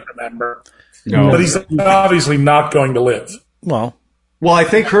 I can't remember. No. But he's obviously not going to live. Well, I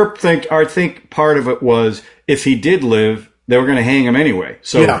think part of it was if he did live, they were going to hang him anyway.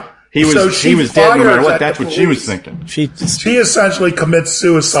 So yeah. He was dead no matter what. That's what she was thinking. She essentially commits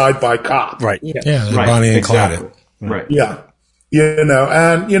suicide by cop. Right. Yeah. Right. Bonnie and Clyde. Exactly. Right. Yeah. You know,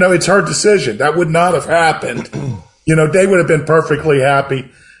 and, you know, it's her decision. That would not have happened. You know, they would have been perfectly happy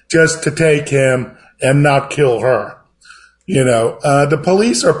just to take him and not kill her. You know, the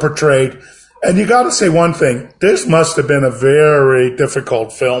police are portrayed, and you got to say one thing. This must have been a very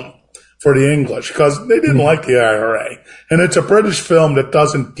difficult film for the English because they didn't like the IRA. And it's a British film that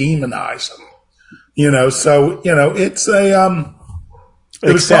doesn't demonize them. You know, so, you know, it's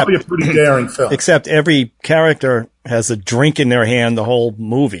it was probably a pretty daring film. Except every character has a drink in their hand the whole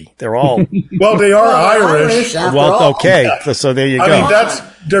movie. They're all well, they are Irish. Well, okay, so there you go. I mean,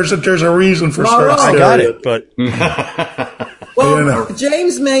 there's a reason for certain. I got it, but well, you know.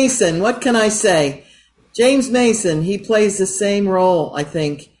 James Mason. What can I say? James Mason. He plays the same role. I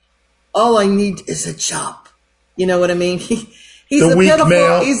think. All I need is a chop. You know what I mean? He's a weak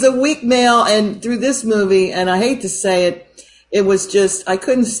male. He's a weak male, and through this movie, and I hate to say it. It was just, I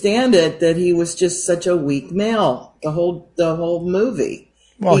couldn't stand it that he was just such a weak male the whole movie.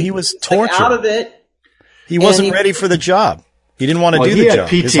 Well, he was tortured. Out of it. He wasn't ready for the job. He didn't want to do the job.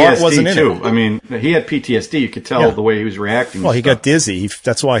 He had PTSD His heart wasn't in too. it. I mean, he had PTSD. You could tell the way he was reacting. Well, he got dizzy.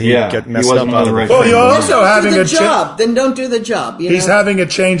 That's why he got messed up. Well, he's also having a job. Then don't do the job. He's having a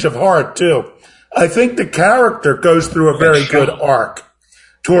change of heart too. I think the character goes through a very good arc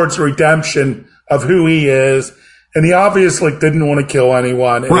towards redemption of who he is. And he obviously didn't want to kill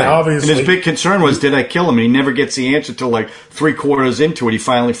anyone. And and his big concern was, did I kill him? And he never gets the answer till like 3/4 into it. He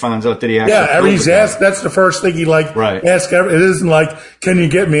finally finds out that he actually killed he's asked. That's the first thing he ask. It isn't like, can you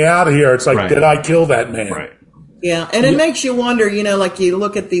get me out of here? It's like, did I kill that man? Right. Yeah, and it makes you wonder. You know, like you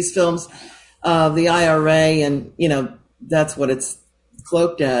look at these films the IRA, and that's what it's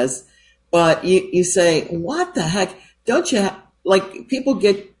cloaked as. But you say, what the heck? Don't you like people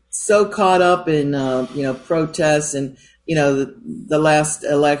get so caught up in protests and the last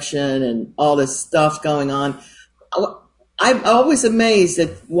election and all this stuff going on. I'm always amazed at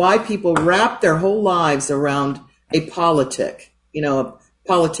why people wrap their whole lives around a politic, a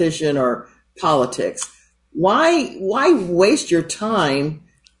politician or politics. Why waste your time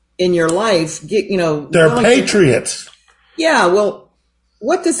in your life? They're patriots. Yeah, well,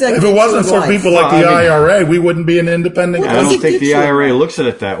 what does that? If it wasn't for people like the IRA, we wouldn't be an independent country. I don't think the IRA looks at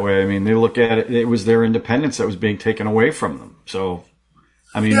it that way. I mean, they look at it. It was their independence that was being taken away from them. So,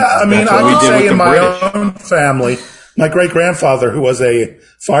 I would say in my own family, my great-grandfather, who was a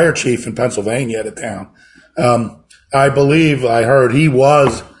fire chief in Pennsylvania at a town, I believe I heard he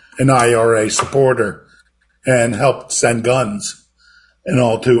was an IRA supporter and helped send guns and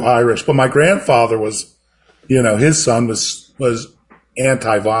all to Irish. But my grandfather was, his son was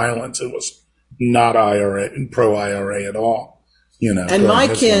anti-violence. It was not pro-IRA at all. And my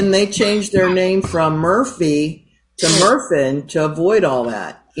kin, they changed their name from Murphy to Murphin to avoid all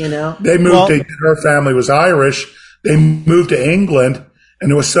that. They moved. Her family was Irish. They moved to England,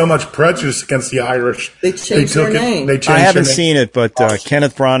 and there was so much prejudice against the Irish. They changed their name. I haven't seen it, but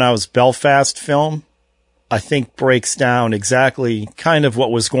Kenneth Branagh's Belfast film, I think, breaks down exactly kind of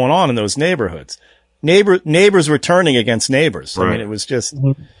what was going on in those neighborhoods. Neighbors were turning against neighbors. Right. I mean, it was just,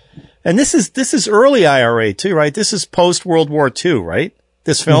 and this is early IRA too, right? This is post World War II, right?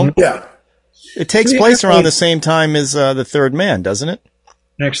 This film? Yeah. It takes place around the same time as The Third Man, doesn't it?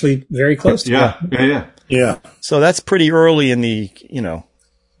 Actually, very close to it. Yeah. So that's pretty early in the,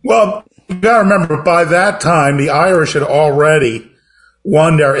 Well, you got to remember, by that time, the Irish had already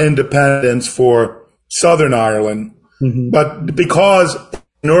won their independence for Southern Ireland. Mm-hmm. But because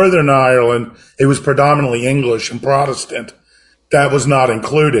Northern Ireland, it was predominantly English and Protestant, that was not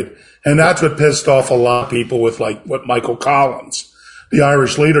included. And that's what pissed off a lot of people with what Michael Collins, the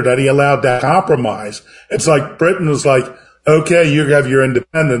Irish leader, that he allowed that compromise. It's like Britain was like, okay, you have your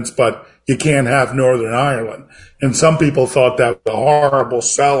independence, but you can't have Northern Ireland. And some people thought that was a horrible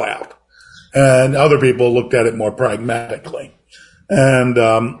sellout. And other people looked at it more pragmatically. And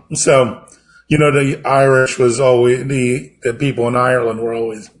the Irish was always, the people in Ireland were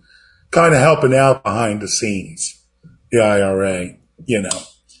always kind of helping out behind the scenes, the IRA,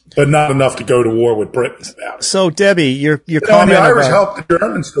 but not enough to go to war with Britain about. So, Debbie, your comment the Irish helped the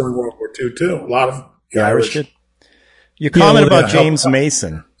Germans during World War II, too. A lot of the Irish did. Your comment about James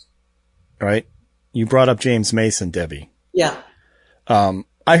Mason, right? You brought up James Mason, Debbie. Yeah.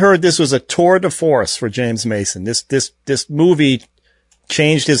 I heard this was a tour de force for James Mason. This movie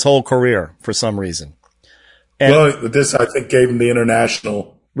changed his whole career for some reason. And this, I think, gave him the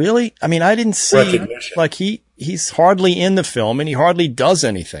international. Really? I mean, I didn't see, he's hardly in the film and he hardly does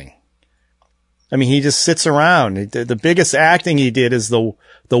anything. I mean, he just sits around. The biggest acting he did is the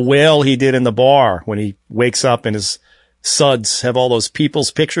wail he did in the bar when he wakes up and his suds have all those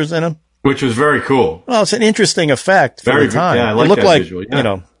people's pictures in them. Which was very cool. Well, it's an interesting effect for the time. Yeah, I like it looked that like, visual,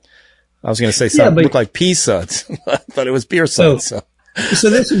 yeah. I was going to say something. It looked like pea suds, but it was beer suds. So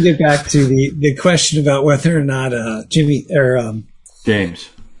this would get back to the question about whether or not Jimmy or James.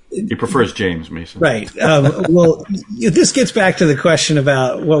 He prefers James Mason. Right. Well, this gets back to the question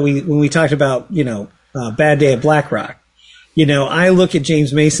about when we talked about, Bad Day at Black Rock. I look at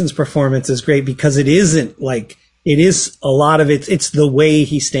James Mason's performance as great because it isn't like, it is a lot of it. It's the way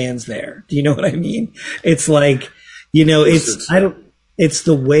he stands there. Do you know what I mean? It's like, it's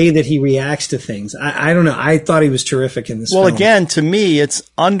the way that he reacts to things. I don't know. I thought he was terrific in this film. Well, again, to me, it's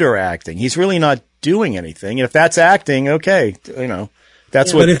underacting. He's really not doing anything. And if that's acting, okay,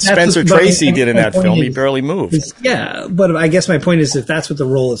 that's what Spencer Tracy did in that film. He barely moved. Yeah, but I guess my point is if that's what the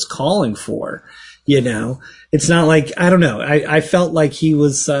role is calling for, it's not like, I don't know. I felt like he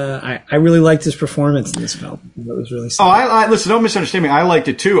was, I really liked his performance in this film. It was really sad. Listen, don't misunderstand me. I liked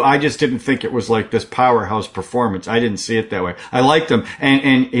it too. I just didn't think it was like this powerhouse performance. I didn't see it that way. I liked him.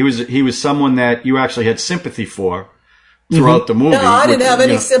 And he was someone that you actually had sympathy for throughout the movie. No, I didn't have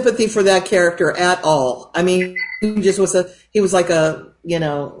any sympathy for that character at all. I mean, he was like a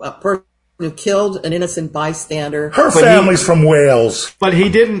person who killed an innocent bystander. Her family's from Wales. But he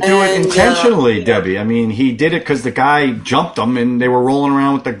didn't do it intentionally, Debbie. I mean, he did it because the guy jumped him and they were rolling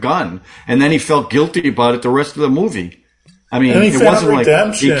around with the gun. And then he felt guilty about it the rest of the movie. I mean, it wasn't like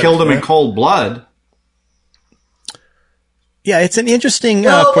he killed him in cold blood. Yeah, it's an interesting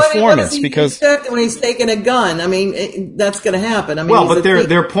performance because when he's taking a gun, I mean, that's going to happen. I mean, but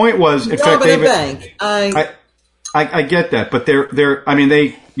their point was, in fact, David, I get that, but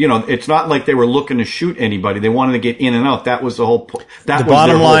it's not like they were looking to shoot anybody. They wanted to get in and out. That was the whole point. The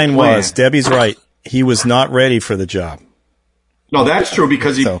bottom line was, Debbie's right. He was not ready for the job. No, that's true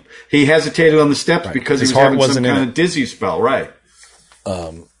because he hesitated on the steps because he was having some kind of dizzy spell, right?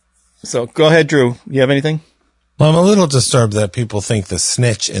 So go ahead, Drew. You have anything? Well, I'm a little disturbed that people think the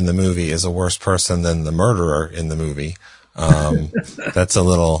snitch in the movie is a worse person than the murderer in the movie. That's a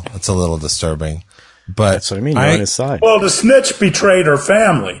little disturbing. But that's what I mean. You're on his side. Well, the snitch betrayed her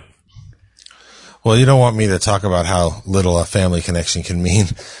family. Well, you don't want me to talk about how little a family connection can mean.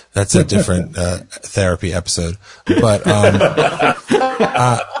 That's a different therapy episode. But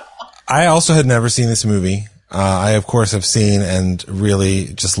I also had never seen this movie. I, of course, have seen and really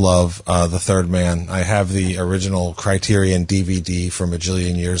just love The Third Man. I have the original Criterion DVD from a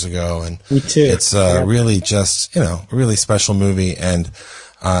jillion years ago. And me too. It's really just, a really special movie. And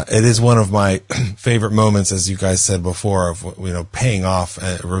it is one of my favorite moments, as you guys said before, of, paying off,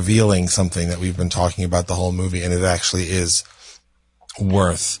 revealing something that we've been talking about the whole movie. And it actually is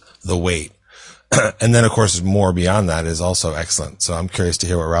worth the wait. And then, of course, more beyond that is also excellent. So I'm curious to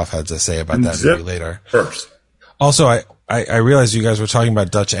hear what Ralph had to say about that movie later. First. Also, I realized you guys were talking about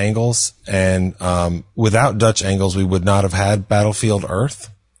Dutch angles, and without Dutch angles, we would not have had Battlefield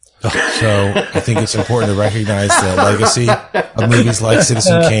Earth. So I think it's important to recognize the legacy of movies like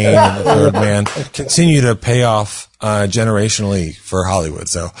Citizen Kane and The Third Man continue to pay off generationally for Hollywood.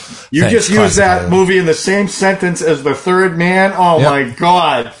 So you just used that movie in the same sentence as The Third Man. Oh my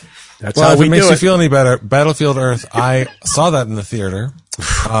God! That's how we makes you feel any better. Battlefield Earth. I saw that in the theater.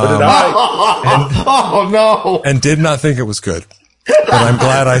 Oh no! And did not think it was good. But I'm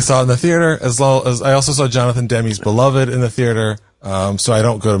glad I saw it in the theater, as well as I also saw Jonathan Demme's Beloved in the theater. So I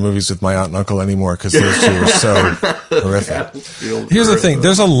don't go to movies with my aunt and uncle anymore because those two are so horrific. Here's the thing.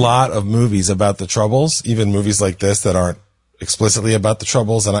 There's a lot of movies about the Troubles, even movies like this that aren't explicitly about the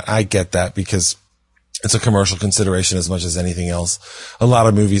Troubles. And I get that because it's a commercial consideration as much as anything else. A lot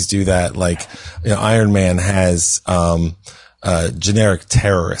of movies do that. Like, Iron Man has, generic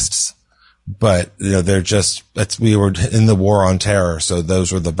terrorists, but they're just, we were in the war on terror. So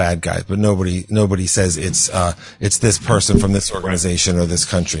those were the bad guys, but nobody says it's this person from this organization or this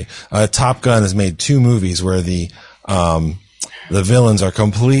country. Top Gun has made 2 movies where the villains are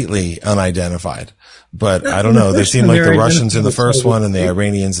completely unidentified. But I don't know. They seem like the Russians in the first one and the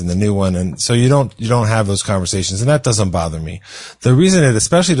Iranians in the new one. And so you don't have those conversations, and that doesn't bother me. The reason it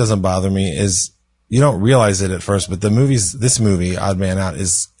especially doesn't bother me is you don't realize it at first, but this movie, Odd Man Out,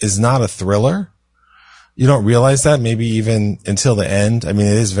 is not a thriller. You don't realize that maybe even until the end. I mean,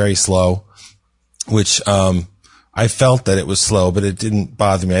 it is very slow, which, I felt that it was slow, but it didn't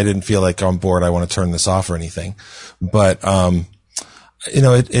bother me. I didn't feel like I'm bored. I want to turn this off or anything. But,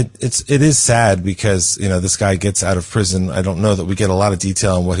 it is sad because, this guy gets out of prison. I don't know that we get a lot of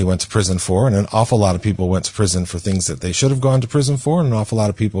detail on what he went to prison for. And an awful lot of people went to prison for things that they should have gone to prison for. And an awful lot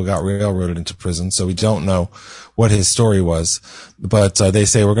of people got railroaded into prison. So we don't know what his story was. But, they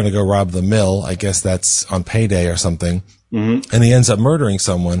say we're going to go rob the mill. I guess that's on payday or something. Mm-hmm. And he ends up murdering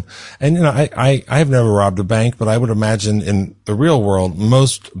someone. And, I have never robbed a bank, but I would imagine in the real world,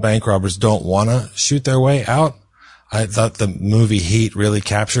 most bank robbers don't want to shoot their way out. I thought the movie Heat really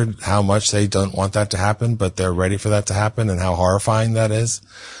captured how much they don't want that to happen, but they're ready for that to happen and how horrifying that is.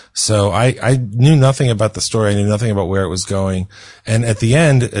 So I knew nothing about the story. I knew nothing about where it was going. And at the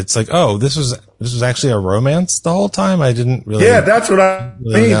end, it's like, oh, this was actually a romance the whole time. I didn't really. Yeah, that's what I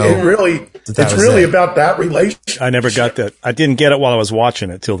mean. It's really about that relationship. I never got that. I didn't get it while I was watching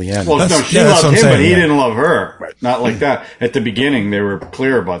it till the end. Well, no, she loved him, but he didn't love her. Right. Not like that. At the beginning, they were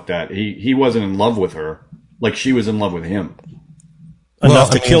clear about that. He wasn't in love with her. Like she was in love with him. Enough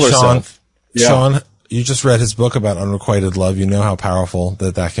to kill herself. Sean, you just read his book about unrequited love. You know how powerful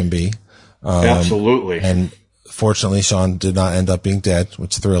that can be. Absolutely. And fortunately, Sean did not end up being dead,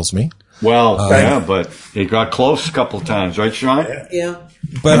 which thrills me. Well, but he got close a couple times, right, Sean? Yeah.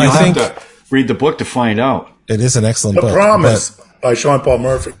 But I think have to read the book to find out. It is an excellent book. The Promise by Sean Paul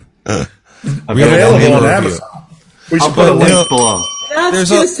Murphy. Available on Amazon. We should put a link below. That's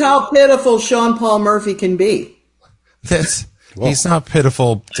just how pitiful Sean Paul Murphy can be. He's not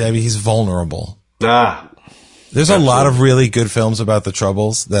pitiful, Debbie. He's vulnerable. There's Absolutely. a lot of really good films about the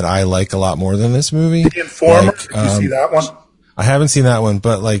Troubles that I like a lot more than this movie. The Informer. Did you see that one? I haven't seen that one,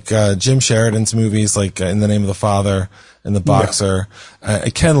 but like Jim Sheridan's movies, like In the Name of the Father and The Boxer. Yeah.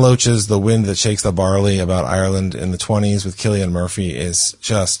 Ken Loach's The Wind That Shakes the Barley about Ireland in the 1920s with Cillian Murphy is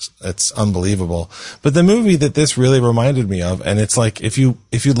it's unbelievable. But the movie that this really reminded me of, and it's like if you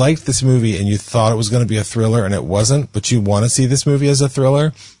liked this movie and you thought it was going to be a thriller and it wasn't, but you want to see this movie as a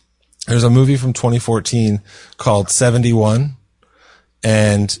thriller, there's a movie from 2014 called 71.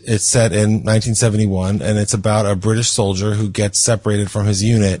 and it's set in 1971, and it's about a British soldier who gets separated from his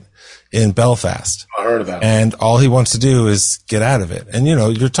unit in Belfast. I heard about it. And all he wants to do is get out of it. And, you know,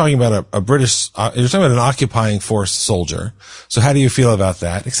 you're talking about a British, you're talking about an occupying force soldier. So how do you feel about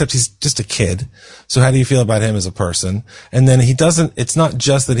that? Except he's just a kid. So how do you feel about him as a person? And then it's not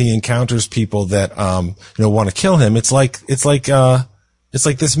just that he encounters people that, want to kill him. It's like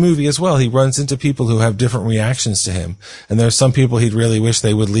this movie as well. He runs into people who have different reactions to him. And there's some people he'd really wish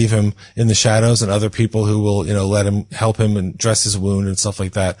they would leave him in the shadows, and other people who will, let him help him and dress his wound and stuff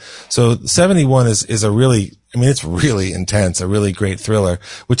like that. So 71 is it's really intense, a really great thriller,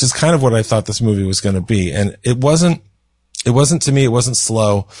 which is kind of what I thought this movie was going to be. And it wasn't to me, it wasn't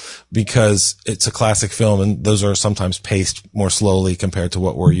slow because it's a classic film and those are sometimes paced more slowly compared to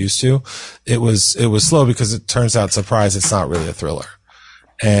what we're used to. It was slow because it turns out, surprise, it's not really a thriller.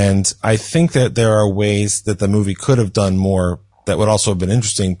 And I think that there are ways that the movie could have done more that would also have been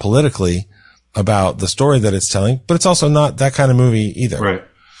interesting politically about the story that it's telling, but it's also not that kind of movie either. Right.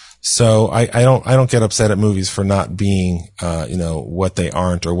 So I don't get upset at movies for not being, what they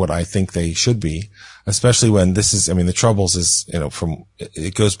aren't or what I think they should be, especially when this is, The Troubles is,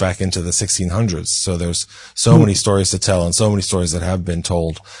 it goes back into the 1600s. So there's so many stories to tell and so many stories that have been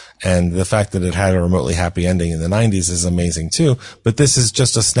told. And the fact that it had a remotely happy ending in the 90s is amazing too. But this is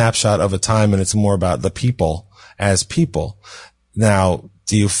just a snapshot of a time, and it's more about the people as people. Now,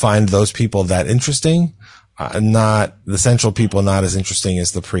 do you find those people that interesting? Not the central people, not as interesting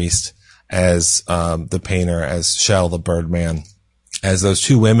as the priest, as the painter, as Shell, the Birdman, as those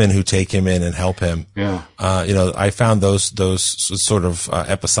two women who take him in and help him. Yeah. I found those sort of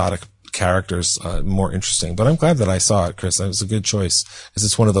episodic characters more interesting. But I'm glad that I saw it, Chris. It was a good choice because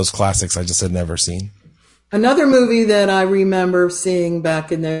it's one of those classics I just had never seen. Another movie that I remember seeing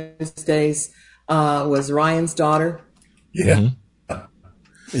back in those days was Ryan's Daughter. Yeah. Mm-hmm.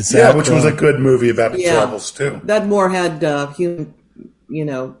 Which was a good movie about the Troubles too. That more had human,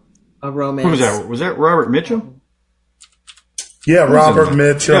 a romance. Who was that? Was that Robert Mitchum? Yeah, Robert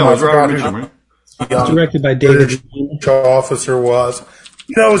Mitchum. Yeah, it was Robert Mitchum, right? It was directed by David Lean. Officer was.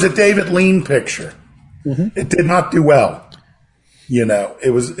 It was a David Lean picture. Mm-hmm. It did not do well.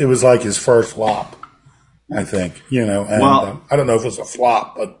 It was like his first flop, I think. And I don't know if it was a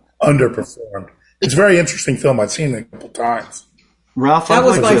flop, but underperformed. It's a very interesting film. I've seen it a couple times. Ralph, that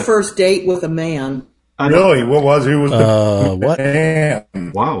was my first date with a man. Really? What was? Who was the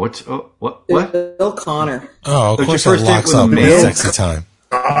man? Wow. What? Bill Connor. Oh, of course, it locks up in sexy time.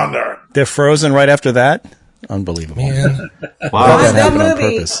 Connor. They're frozen right after that. Unbelievable. Man. Wow. That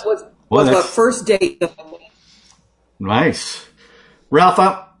movie was a first date. Nice, Ralph.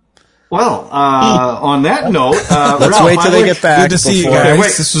 On that note, let's Ralph, wait till they get back. Good to see you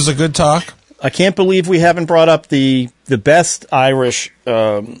guys. This was a good talk. I can't believe we haven't brought up the best Irish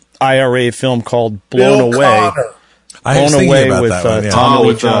IRA film called Blown Away. Blown Away with Tommy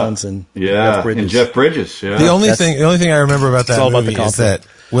Lee Jones and Jeff Bridges. And Jeff Bridges. Yeah. The only thing I remember about that movie is that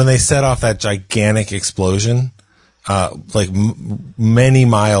when they set off that gigantic explosion, many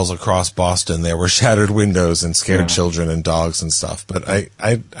miles across Boston, there were shattered windows and scared children and dogs and stuff. But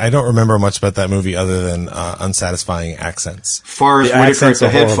I don't remember much about that movie other than unsatisfying accents. Forrest Whitaker at the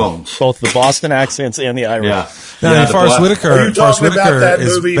headphones. Both the Boston accents and the Irish. Yeah. Forrest Whitaker is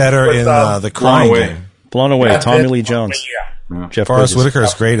better in The Crying Game. Blown Away, Tommy Lee Jones. Yeah. Forrest Whitaker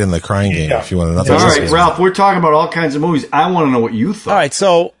is great in The Crying Game, if you want another. All right, Ralph, we're talking about all kinds of movies. I want to know what you thought. All right,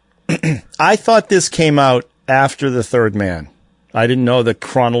 so I thought this came out after The Third Man. I didn't know the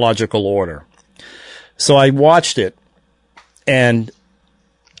chronological order. So I watched it, and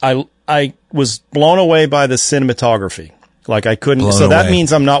I was blown away by the cinematography. Like I couldn't, that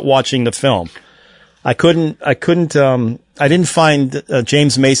means I'm not watching the film. I didn't find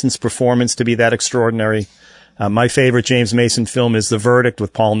James Mason's performance to be that extraordinary. My favorite James Mason film is The Verdict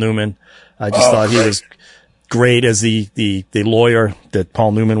with Paul Newman. I just thought he was great as the lawyer that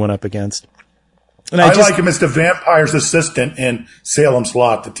Paul Newman went up against. And I like him as the vampire's assistant in Salem's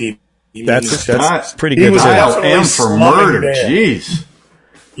Lot, the TV. That's pretty good. He was M for murder. Jeez.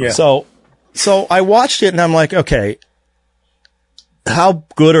 Yeah. So I watched it and I'm like, okay, how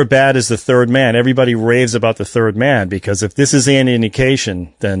good or bad is The Third Man? Everybody raves about The Third Man because if this is any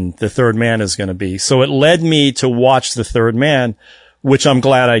indication, then The Third Man is going to be. So it led me to watch The Third Man, which I'm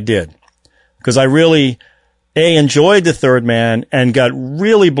glad I did because I really enjoyed The Third Man and got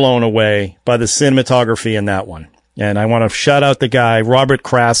really blown away by the cinematography in that one. And I want to shout out the guy, Robert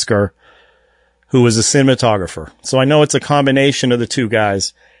Krasker, who was a cinematographer. So I know it's a combination of the two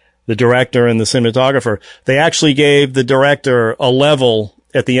guys, the director and the cinematographer. They actually gave the director a level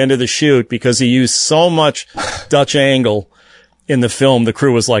at the end of the shoot because he used so much Dutch angle in the film, the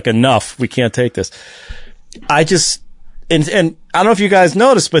crew was like, enough, we can't take this. I just, and I don't know if you guys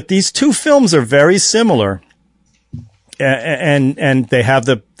noticed, but these two films are very similar. And they have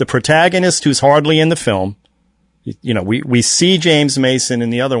the protagonist who's hardly in the film. You know, we see James Mason in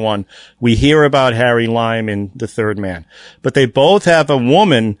the other one. We hear about Harry Lime in The Third Man. But they both have a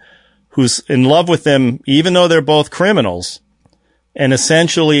woman who's in love with them, even though they're both criminals, and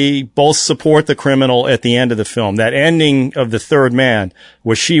essentially both support the criminal at the end of the film. That ending of The Third Man,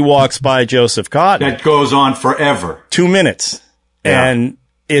 where she walks by Joseph Cotten. That goes on forever. 2 minutes. Yeah. And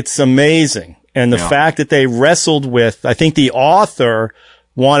it's amazing. And the fact that they wrestled with, I think the author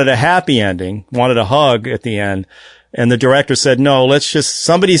wanted a happy ending, wanted a hug at the end. And the director said, no,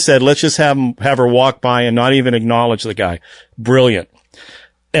 somebody said, let's just have her walk by and not even acknowledge the guy. Brilliant.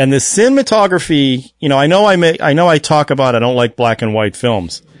 And the cinematography, you know, I know I talk about, I don't like black and white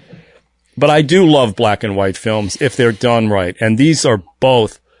films, but I do love black and white films if they're done right. And these are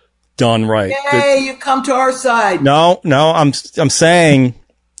both done right. Yay, you come to our side. No, I'm saying,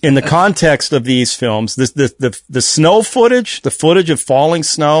 in the context of these films, the snow footage, the footage of falling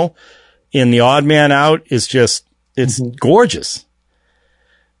snow in The Odd Man Out is just, it's gorgeous.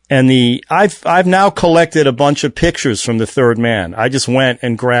 And I've now collected a bunch of pictures from The Third Man. I just went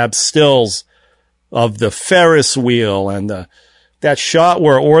and grabbed stills of the Ferris wheel and that shot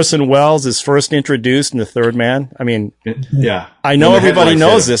where Orson Welles is first introduced in The Third Man. I mean, yeah, I know everybody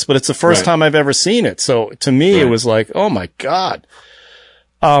knows this, but it's the first time I've ever seen it. So to me, it was like, oh my God.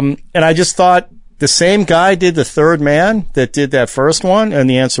 And I just thought the same guy did The Third Man that did that first one. And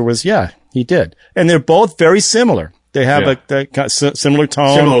the answer was, yeah, he did. And they're both very similar. They have a similar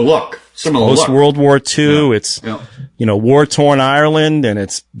tone. Similar look. Post World War II. Yeah. It's, you know, war-torn Ireland, and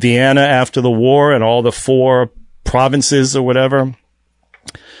it's Vienna after the war and all the 4 provinces or whatever.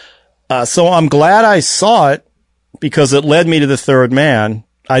 So I'm glad I saw it because it led me to The Third Man.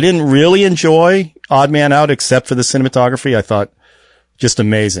 I didn't really enjoy Odd Man Out except for the cinematography. I thought, just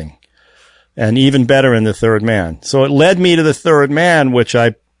amazing. And even better in The Third Man. So it led me to The Third Man, which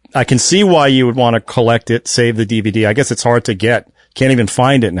I can see why you would want to collect it, save the DVD. I guess it's hard to get. Can't even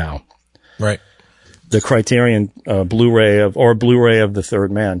find it now. Right. The Criterion Blu-ray of The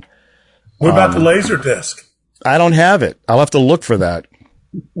Third Man. What about the Laserdisc? I don't have it. I'll have to look for that.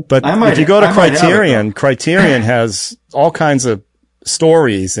 But if you go to Criterion, Criterion has all kinds of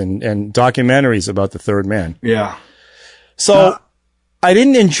stories and documentaries about The Third Man. Yeah. So I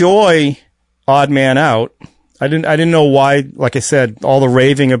didn't enjoy Odd Man Out. I didn't know why. Like I said, all the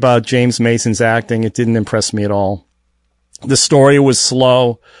raving about James Mason's acting, it didn't impress me at all. The story was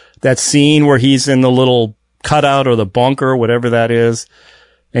slow. That scene where he's in the little cutout or the bunker, whatever that is,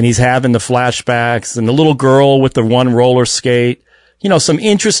 and he's having the flashbacks, and the little girl with the one roller skate. You know, some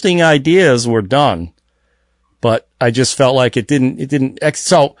interesting ideas were done, but I just felt like it didn't.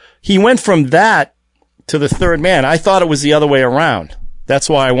 So he went from that to The Third Man. I thought it was the other way around. That's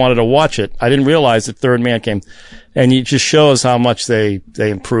why I wanted to watch it. I didn't realize that Third Man came, and it just shows how much they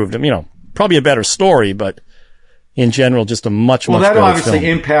improved him. You know, probably a better story, but in general, just a much better film. Well, that obviously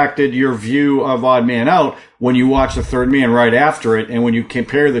impacted your view of Odd Man Out when you watch The Third Man right after it, and when you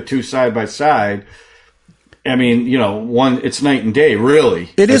compare the two side by side. I mean, you know, it's night and day, really.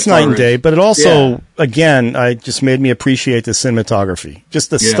 It is night and day, but it also, again, just made me appreciate the cinematography. Just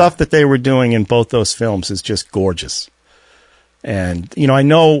the stuff that they were doing in both those films is just gorgeous. And, you know,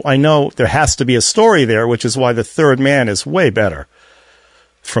 I know there has to be a story there, which is why The Third Man is way better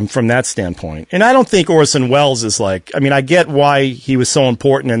from that standpoint. And I don't think Orson Welles is like, I mean, I get why he was so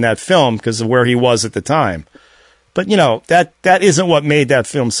important in that film because of where he was at the time. But, you know, that isn't what made that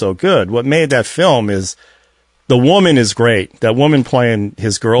film so good. What made that film is the woman is great. That woman playing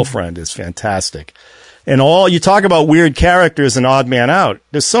his girlfriend is fantastic. And you talk about weird characters in Odd Man Out.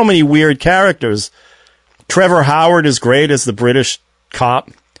 There's so many weird characters. Trevor Howard is great as the British cop.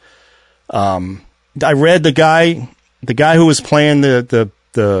 I read the guy who was playing the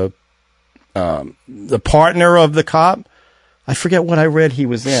partner of the cop. I forget what I read he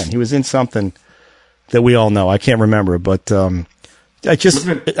was in. He was in something that we all know. I can't remember, but I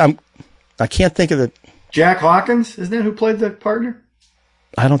can't think of the. Jack Hawkins, isn't that who played the partner?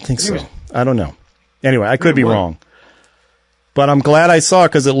 I don't think so. I don't know. Anyway, I could be wrong. But I'm glad I saw it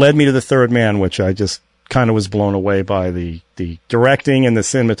because it led me to The Third Man, which I just kind of was blown away by the directing and the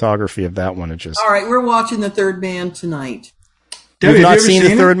cinematography of that one. All right, we're watching The Third Man tonight. Debbie, you've not seen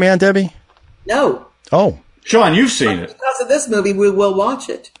The Third Man, Debbie? No. Oh. Sean, you've seen it. Because of this movie, we will watch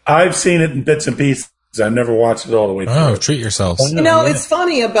it. I've seen it in bits and pieces. I've never watched it all the way through. Oh, treat yourselves. You know, it's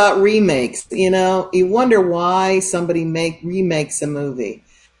funny about remakes. You know, you wonder why somebody remakes a movie.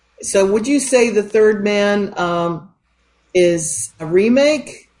 So would you say The Third Man is a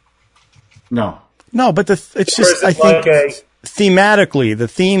remake. No. No, but it's just, I think, thematically, the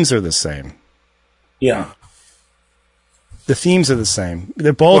themes are the same. Yeah. The themes are the same.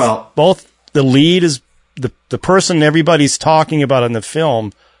 They're both the lead is the person everybody's talking about in the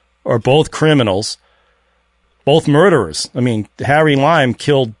film are both criminals, both murderers. I mean, Harry Lime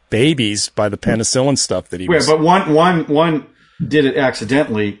killed babies by the penicillin stuff that he was. But one did it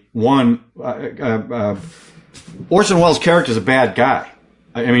accidentally. Orson Welles' character is a bad guy.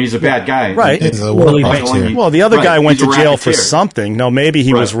 I mean, he's a bad guy. Right. Well, the other guy went to jail for something. No, maybe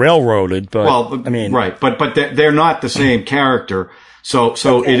he was railroaded, but I mean, right. But they're not the same character. So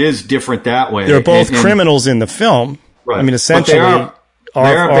it is different that way. They're both criminals in the film. Right. I mean, essentially,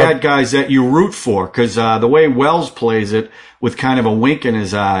 they are bad guys that you root for because the way Welles plays it with kind of a wink in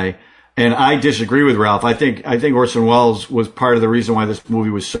his eye. And I disagree with Ralph. I think Orson Welles was part of the reason why this movie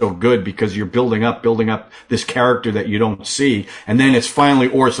was so good because you're building up this character that you don't see. And then it's finally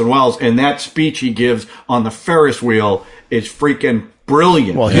Orson Welles. And that speech he gives on the Ferris wheel is freaking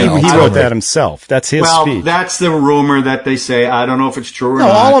brilliant. Well, he wrote that himself. That's his speech. Well, that's the rumor that they say. I don't know if it's true or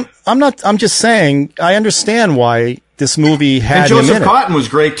not. I'm just saying, I understand why this movie had him in it. And Joseph Cotten was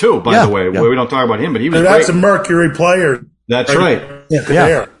great too, by the way. Yeah. We don't talk about him, but he was great. That's a Mercury player. That's right.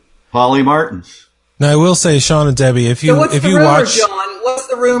 Yeah. Polly Martins. Now I will say, Sean and Debbie, if you watch, John, what's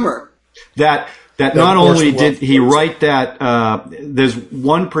the rumor? That not only did he write that, there's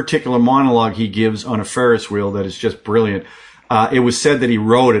one particular monologue he gives on a Ferris wheel that is just brilliant. It was said that he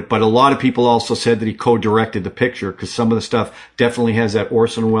wrote it, but a lot of people also said that he co-directed the picture because some of the stuff definitely has that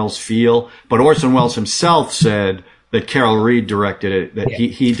Orson Welles feel. But Orson Welles himself said that Carol Reed directed it, that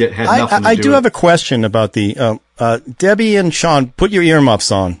he had nothing to do with it. I do have a question about the Debbie and Sean, put your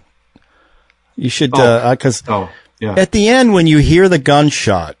earmuffs on. You should, because at the end when you hear the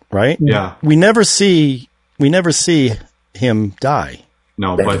gunshot, right? Yeah. We never see him die.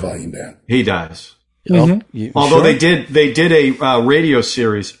 No, but he dies. Mm-hmm. Although they did a radio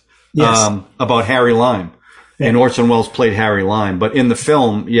series about Harry Lime, and Orson Welles played Harry Lime. But in the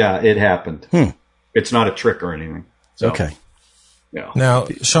film, it happened. It's not a trick or anything. So, okay. Yeah. Now,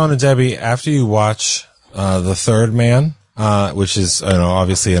 Sean and Debbie, after you watch The Third Man, which is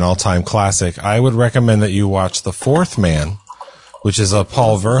obviously an all-time classic, I would recommend that you watch The Fourth Man, which is a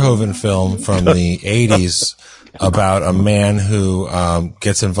Paul Verhoeven film from the 80s about a man who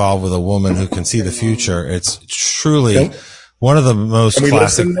gets involved with a woman who can see the future. It's truly one of the most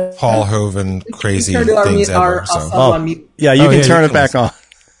classic Paul Verhoeven crazy things ever. Yeah, you can turn it back on.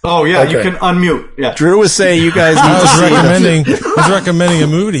 Oh yeah, you can unmute. Yeah. Drew was saying you guys need I was recommending a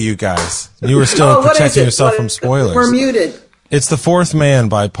movie to you guys. You were still protecting yourself from spoilers. We're muted. It's The Fourth Man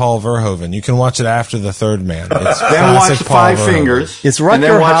by Paul Verhoeven. You can watch it after The Third Man. It's then watch Five Fingers. Is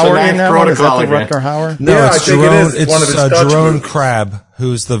Rutger Hauer in that one? Is that the Rutger Hauer? No, it's Jerome. It's Jerome Crabb,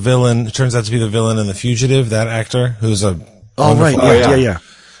 who's the villain. It turns out to be the villain in The Fugitive. That actor, who's a yeah.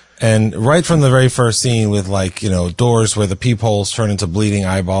 And right from the very first scene with doors where the peepholes turn into bleeding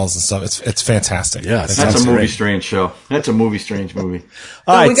eyeballs and stuff, it's fantastic. Yeah, that's a movie strange show. That's a movie strange movie.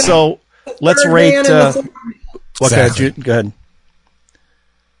 All right, so let's rate. Go ahead.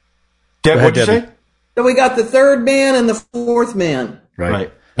 Deb, what'd you say? So we got The Third Man and The Fourth Man.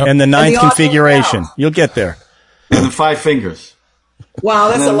 Right. And the ninth configuration. You'll get there. And the Five Fingers. Wow,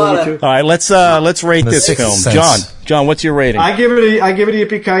 that's a lot of. All right, let's rate this film. John, what's your rating? I give it a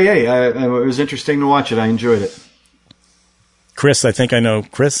yippee-ki-yay. It was interesting to watch it. I enjoyed it. Chris, I think I know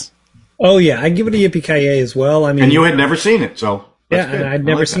Chris. Oh yeah, I give it a yippee-ki-yay as well. I mean, and you had never seen it, so and I'd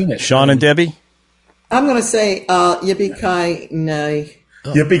never seen it. Sean and Debbie. I'm going to say yippee-ki-nay.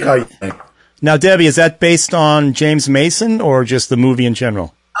 Yippee-ki-yay. Now, Debbie, is that based on James Mason or just the movie in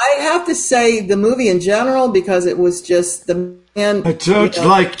general? I have to say the movie in general because it was just the man. I don't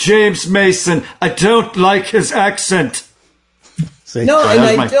like James Mason. I don't like his accent. See? No, and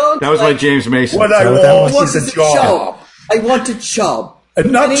I don't. That was like James Mason. What I want is a job. I want a job.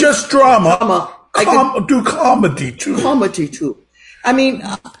 And not just drama. Do comedy too. Comedy too. I mean,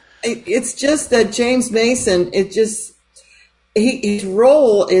 it's just that James Mason, his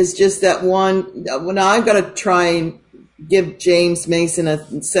role is just that one. When I've got to try and give James Mason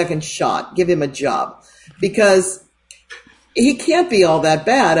a second shot, give him a job, because he can't be all that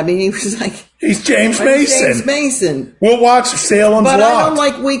bad. I mean, he was like, he's James Mason. James Mason. We'll watch Salem's Lot. But I don't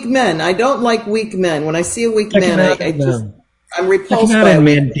like weak men. I don't like weak men. When I see a weak man, I'm repulsed by a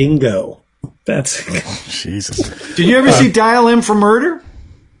Mandingo. That's Jesus. Did you ever see Dial M for Murder?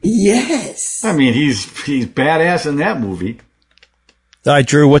 Yes. I mean, he's badass in that movie. All right,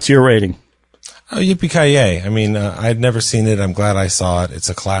 Drew, what's your rating? Oh, yippee-ki-yay. I mean, I'd never seen it. I'm glad I saw it. It's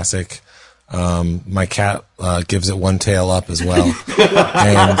a classic. My cat gives it one tail up as well,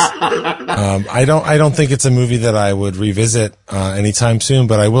 and I don't think it's a movie that I would revisit anytime soon.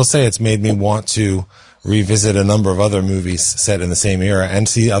 But I will say it's made me want to revisit a number of other movies set in the same era and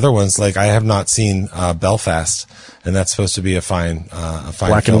see other ones. Like I have not seen Belfast, and that's supposed to be a fine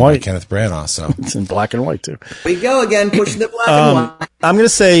black film and white by Kenneth Branagh. So it's in black and white too. We go again, pushing the black and white.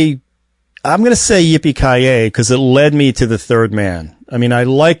 I'm gonna say Yippee-Ki-Yay because it led me to The Third Man. I mean, I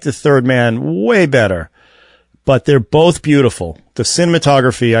like The Third Man way better, but they're both beautiful. The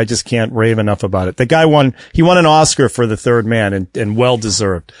cinematography, I just can't rave enough about it. The guy won an Oscar for The Third Man and well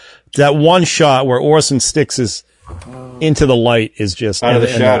deserved. That one shot where Orson sticks his into the light is just out of the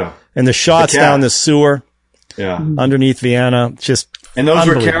shadow. And the shots down the sewer. Yeah. Underneath Vienna, just and those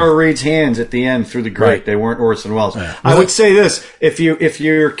were Carol Reed's hands at the end through the grate. Right. They weren't Orson Welles. Right. I would say this: if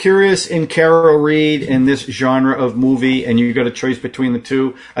you're curious in Carol Reed and this genre of movie, and you got a choice between the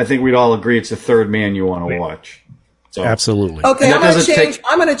two, I think we'd all agree it's The Third Man you want to watch. So. Absolutely. Okay, I'm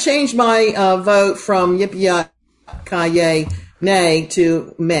going to change my vote from Yippee-Ki-Yay nay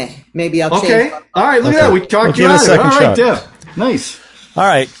to meh. Maybe I'll change. Okay. All right. Look at that. We talked you out of it. All right, Deb. Nice. All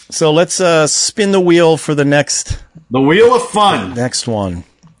right, so let's spin the wheel for the next... The Wheel of Fun. Next one.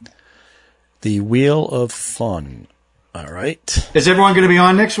 The Wheel of Fun. All right. Is everyone going to be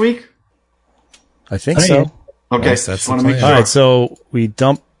on next week? I think so. Okay, yes, that's want to make sure. All right, so we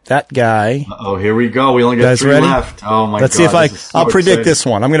dump that guy. Oh, here we go. We only got 3 ready? left. Oh, my God. Let's see if I'll predict this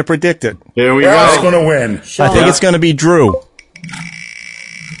one. I'm going to predict it. Here we Who's go. going to win? Sean. I think it's going to be Drew.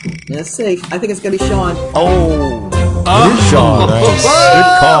 Let's see. I think it's going to be Sean. Sean. Nice.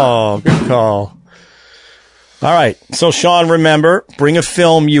 Good call. All right. So, Sean, remember, bring a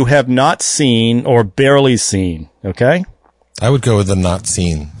film you have not seen or barely seen. Okay? I would go with the not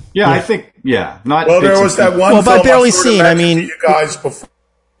seen. Yeah, I think, not. Well, there was that one Well, by film barely I sort of seen, I mentioned mean- to you guys before.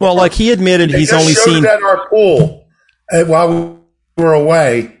 Well, like he admitted They he's just only showed seen... it at our pool while we were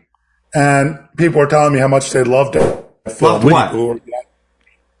away, and people were telling me how much they loved it. Loved what?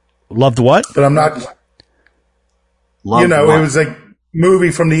 Loved what? But I'm not... Loved it what? was a movie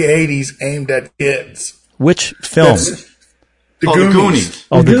from the 80s aimed at kids. Which film? The Goonies.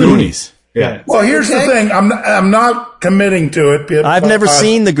 Oh, The Goonies. Yeah. Well, here's the thing. I'm not committing to it. I've never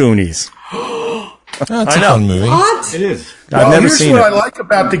seen The Goonies. That's a fun movie. What? It is. I've never here's seen what it. I like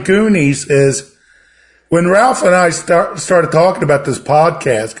about The Goonies is when Ralph and I started talking about this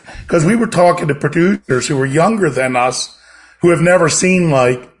podcast, because we were talking to producers who were younger than us, who have never seen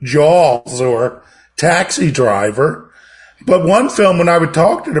like Jaws or Taxi Driver. But one film, when I would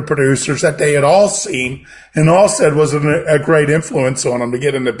talk to the producers that they had all seen and all said was a great influence on them to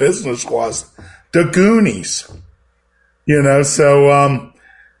get into business was The Goonies.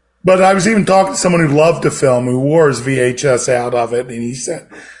 But I was even talking to someone who loved the film, who wore his VHS out of it, and he said,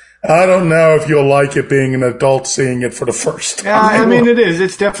 I don't know if you'll like it being an adult seeing it for the first time. Yeah, I mean, it is.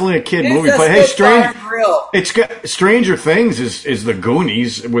 It's definitely a kid movie. But hey, Stranger Things is The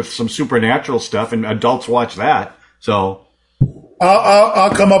Goonies with some supernatural stuff, and adults watch that. So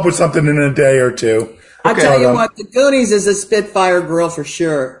I'll come up with something in a day or two. I tell you what, The Goonies is a Spitfire grill for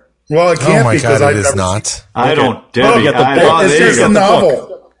sure. Well, it can't Oh my be because God, it I've is never not. I don't. Oh, Debbie, it's just a novel.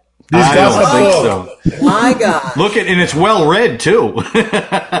 I don't think so. My God. Look at, and it's well read too.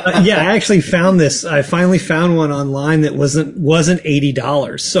 Yeah, I actually found this. I finally found one online that wasn't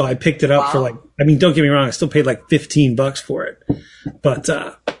 $80. So I picked it up for don't get me wrong, I still paid like $15 for it. But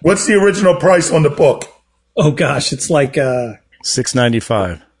what's the original price on the book? Oh gosh, it's like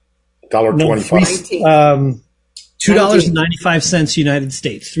 $6.95. $1.25. $2.95 United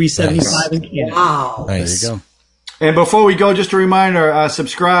States, $3.75 in Canada. Wow. Nice. There you go. And before we go, just a reminder,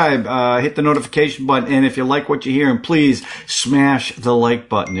 subscribe, hit the notification button, and if you like what you hear, and please smash the like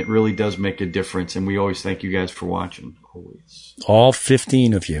button. It really does make a difference, and we always thank you guys for watching. Always. All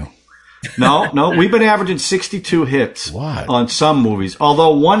 15 of you. No, we've been averaging 62 hits on some movies,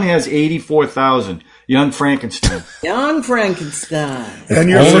 although one has 84,000. Young Frankenstein. Young Frankenstein. And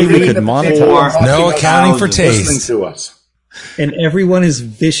you're Only we forgetting could the monitor. people are No watching accounting for listening taste. to us. And everyone is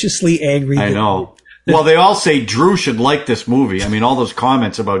viciously angry. I know. Well, they all say Drew should like this movie. I mean, all those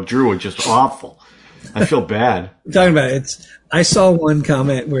comments about Drew are just awful. I feel bad. Talking about it, I saw one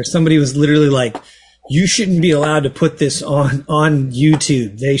comment where somebody was literally like, you shouldn't be allowed to put this on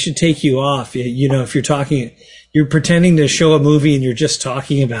YouTube. They should take you off. If you're pretending to show a movie and you're just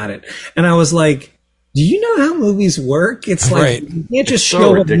talking about it. And I was like, do you know how movies work? It's like, you can't just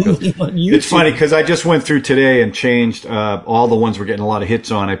show a movie on YouTube. It's funny because I just went through today and changed all the ones we're getting a lot of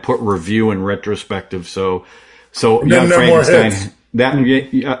hits on. I put review and retrospective. So Young Frankenstein.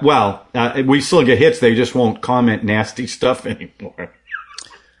 We still get hits. They just won't comment nasty stuff anymore.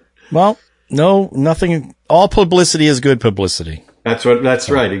 Well, No, nothing. All publicity is good publicity. That's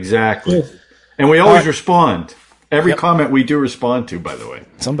right. Exactly. And we always respond. Every comment we do respond to, by the way.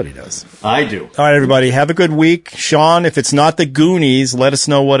 Somebody does. I do. All right, everybody. Have a good week. Sean, if it's not the Goonies, let us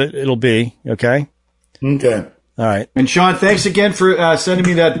know what it'll be. Okay? Okay. All right. And Sean, thanks again for sending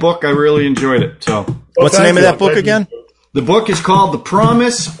me that book. I really enjoyed it. So, what's the name of that book again? The book is called The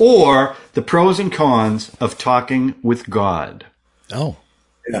Promise, or The Pros and Cons of Talking with God. Oh.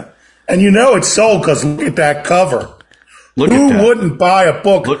 Yeah. And it's sold because look at that cover. Who wouldn't buy a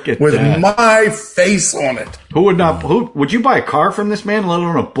book with my face on it? Who would not? Who would you buy a car from this man, let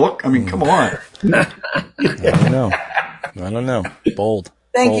alone a book? I mean, come on. I don't know. Bold.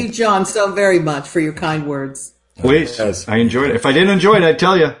 Thank you, John, so very much for your kind words. Please. Yes. I enjoyed it. If I didn't enjoy it, I'd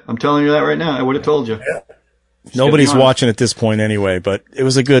tell you. I'm telling you that right now. I would have told you. Yeah. Nobody's watching at this point anyway, but it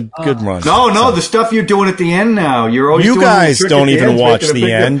was a good run. No, the stuff you're doing at the end now. You're always you guys don't even watch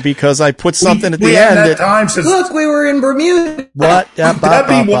the end because I put something at the end. Look, we were in Bermuda. What?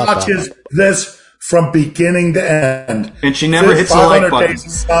 Debbie watches this from beginning to end, and she never hits the like button.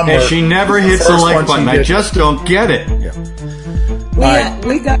 And she never hits the like button. I just don't get it. Yeah.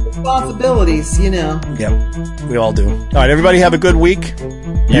 We got responsibilities, Yeah, we all do. All right, everybody have a good week.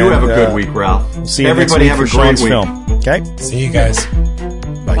 You have a good week, Ralph. We'll see you everybody next week have a great Sean's week. Film. Okay? See you guys.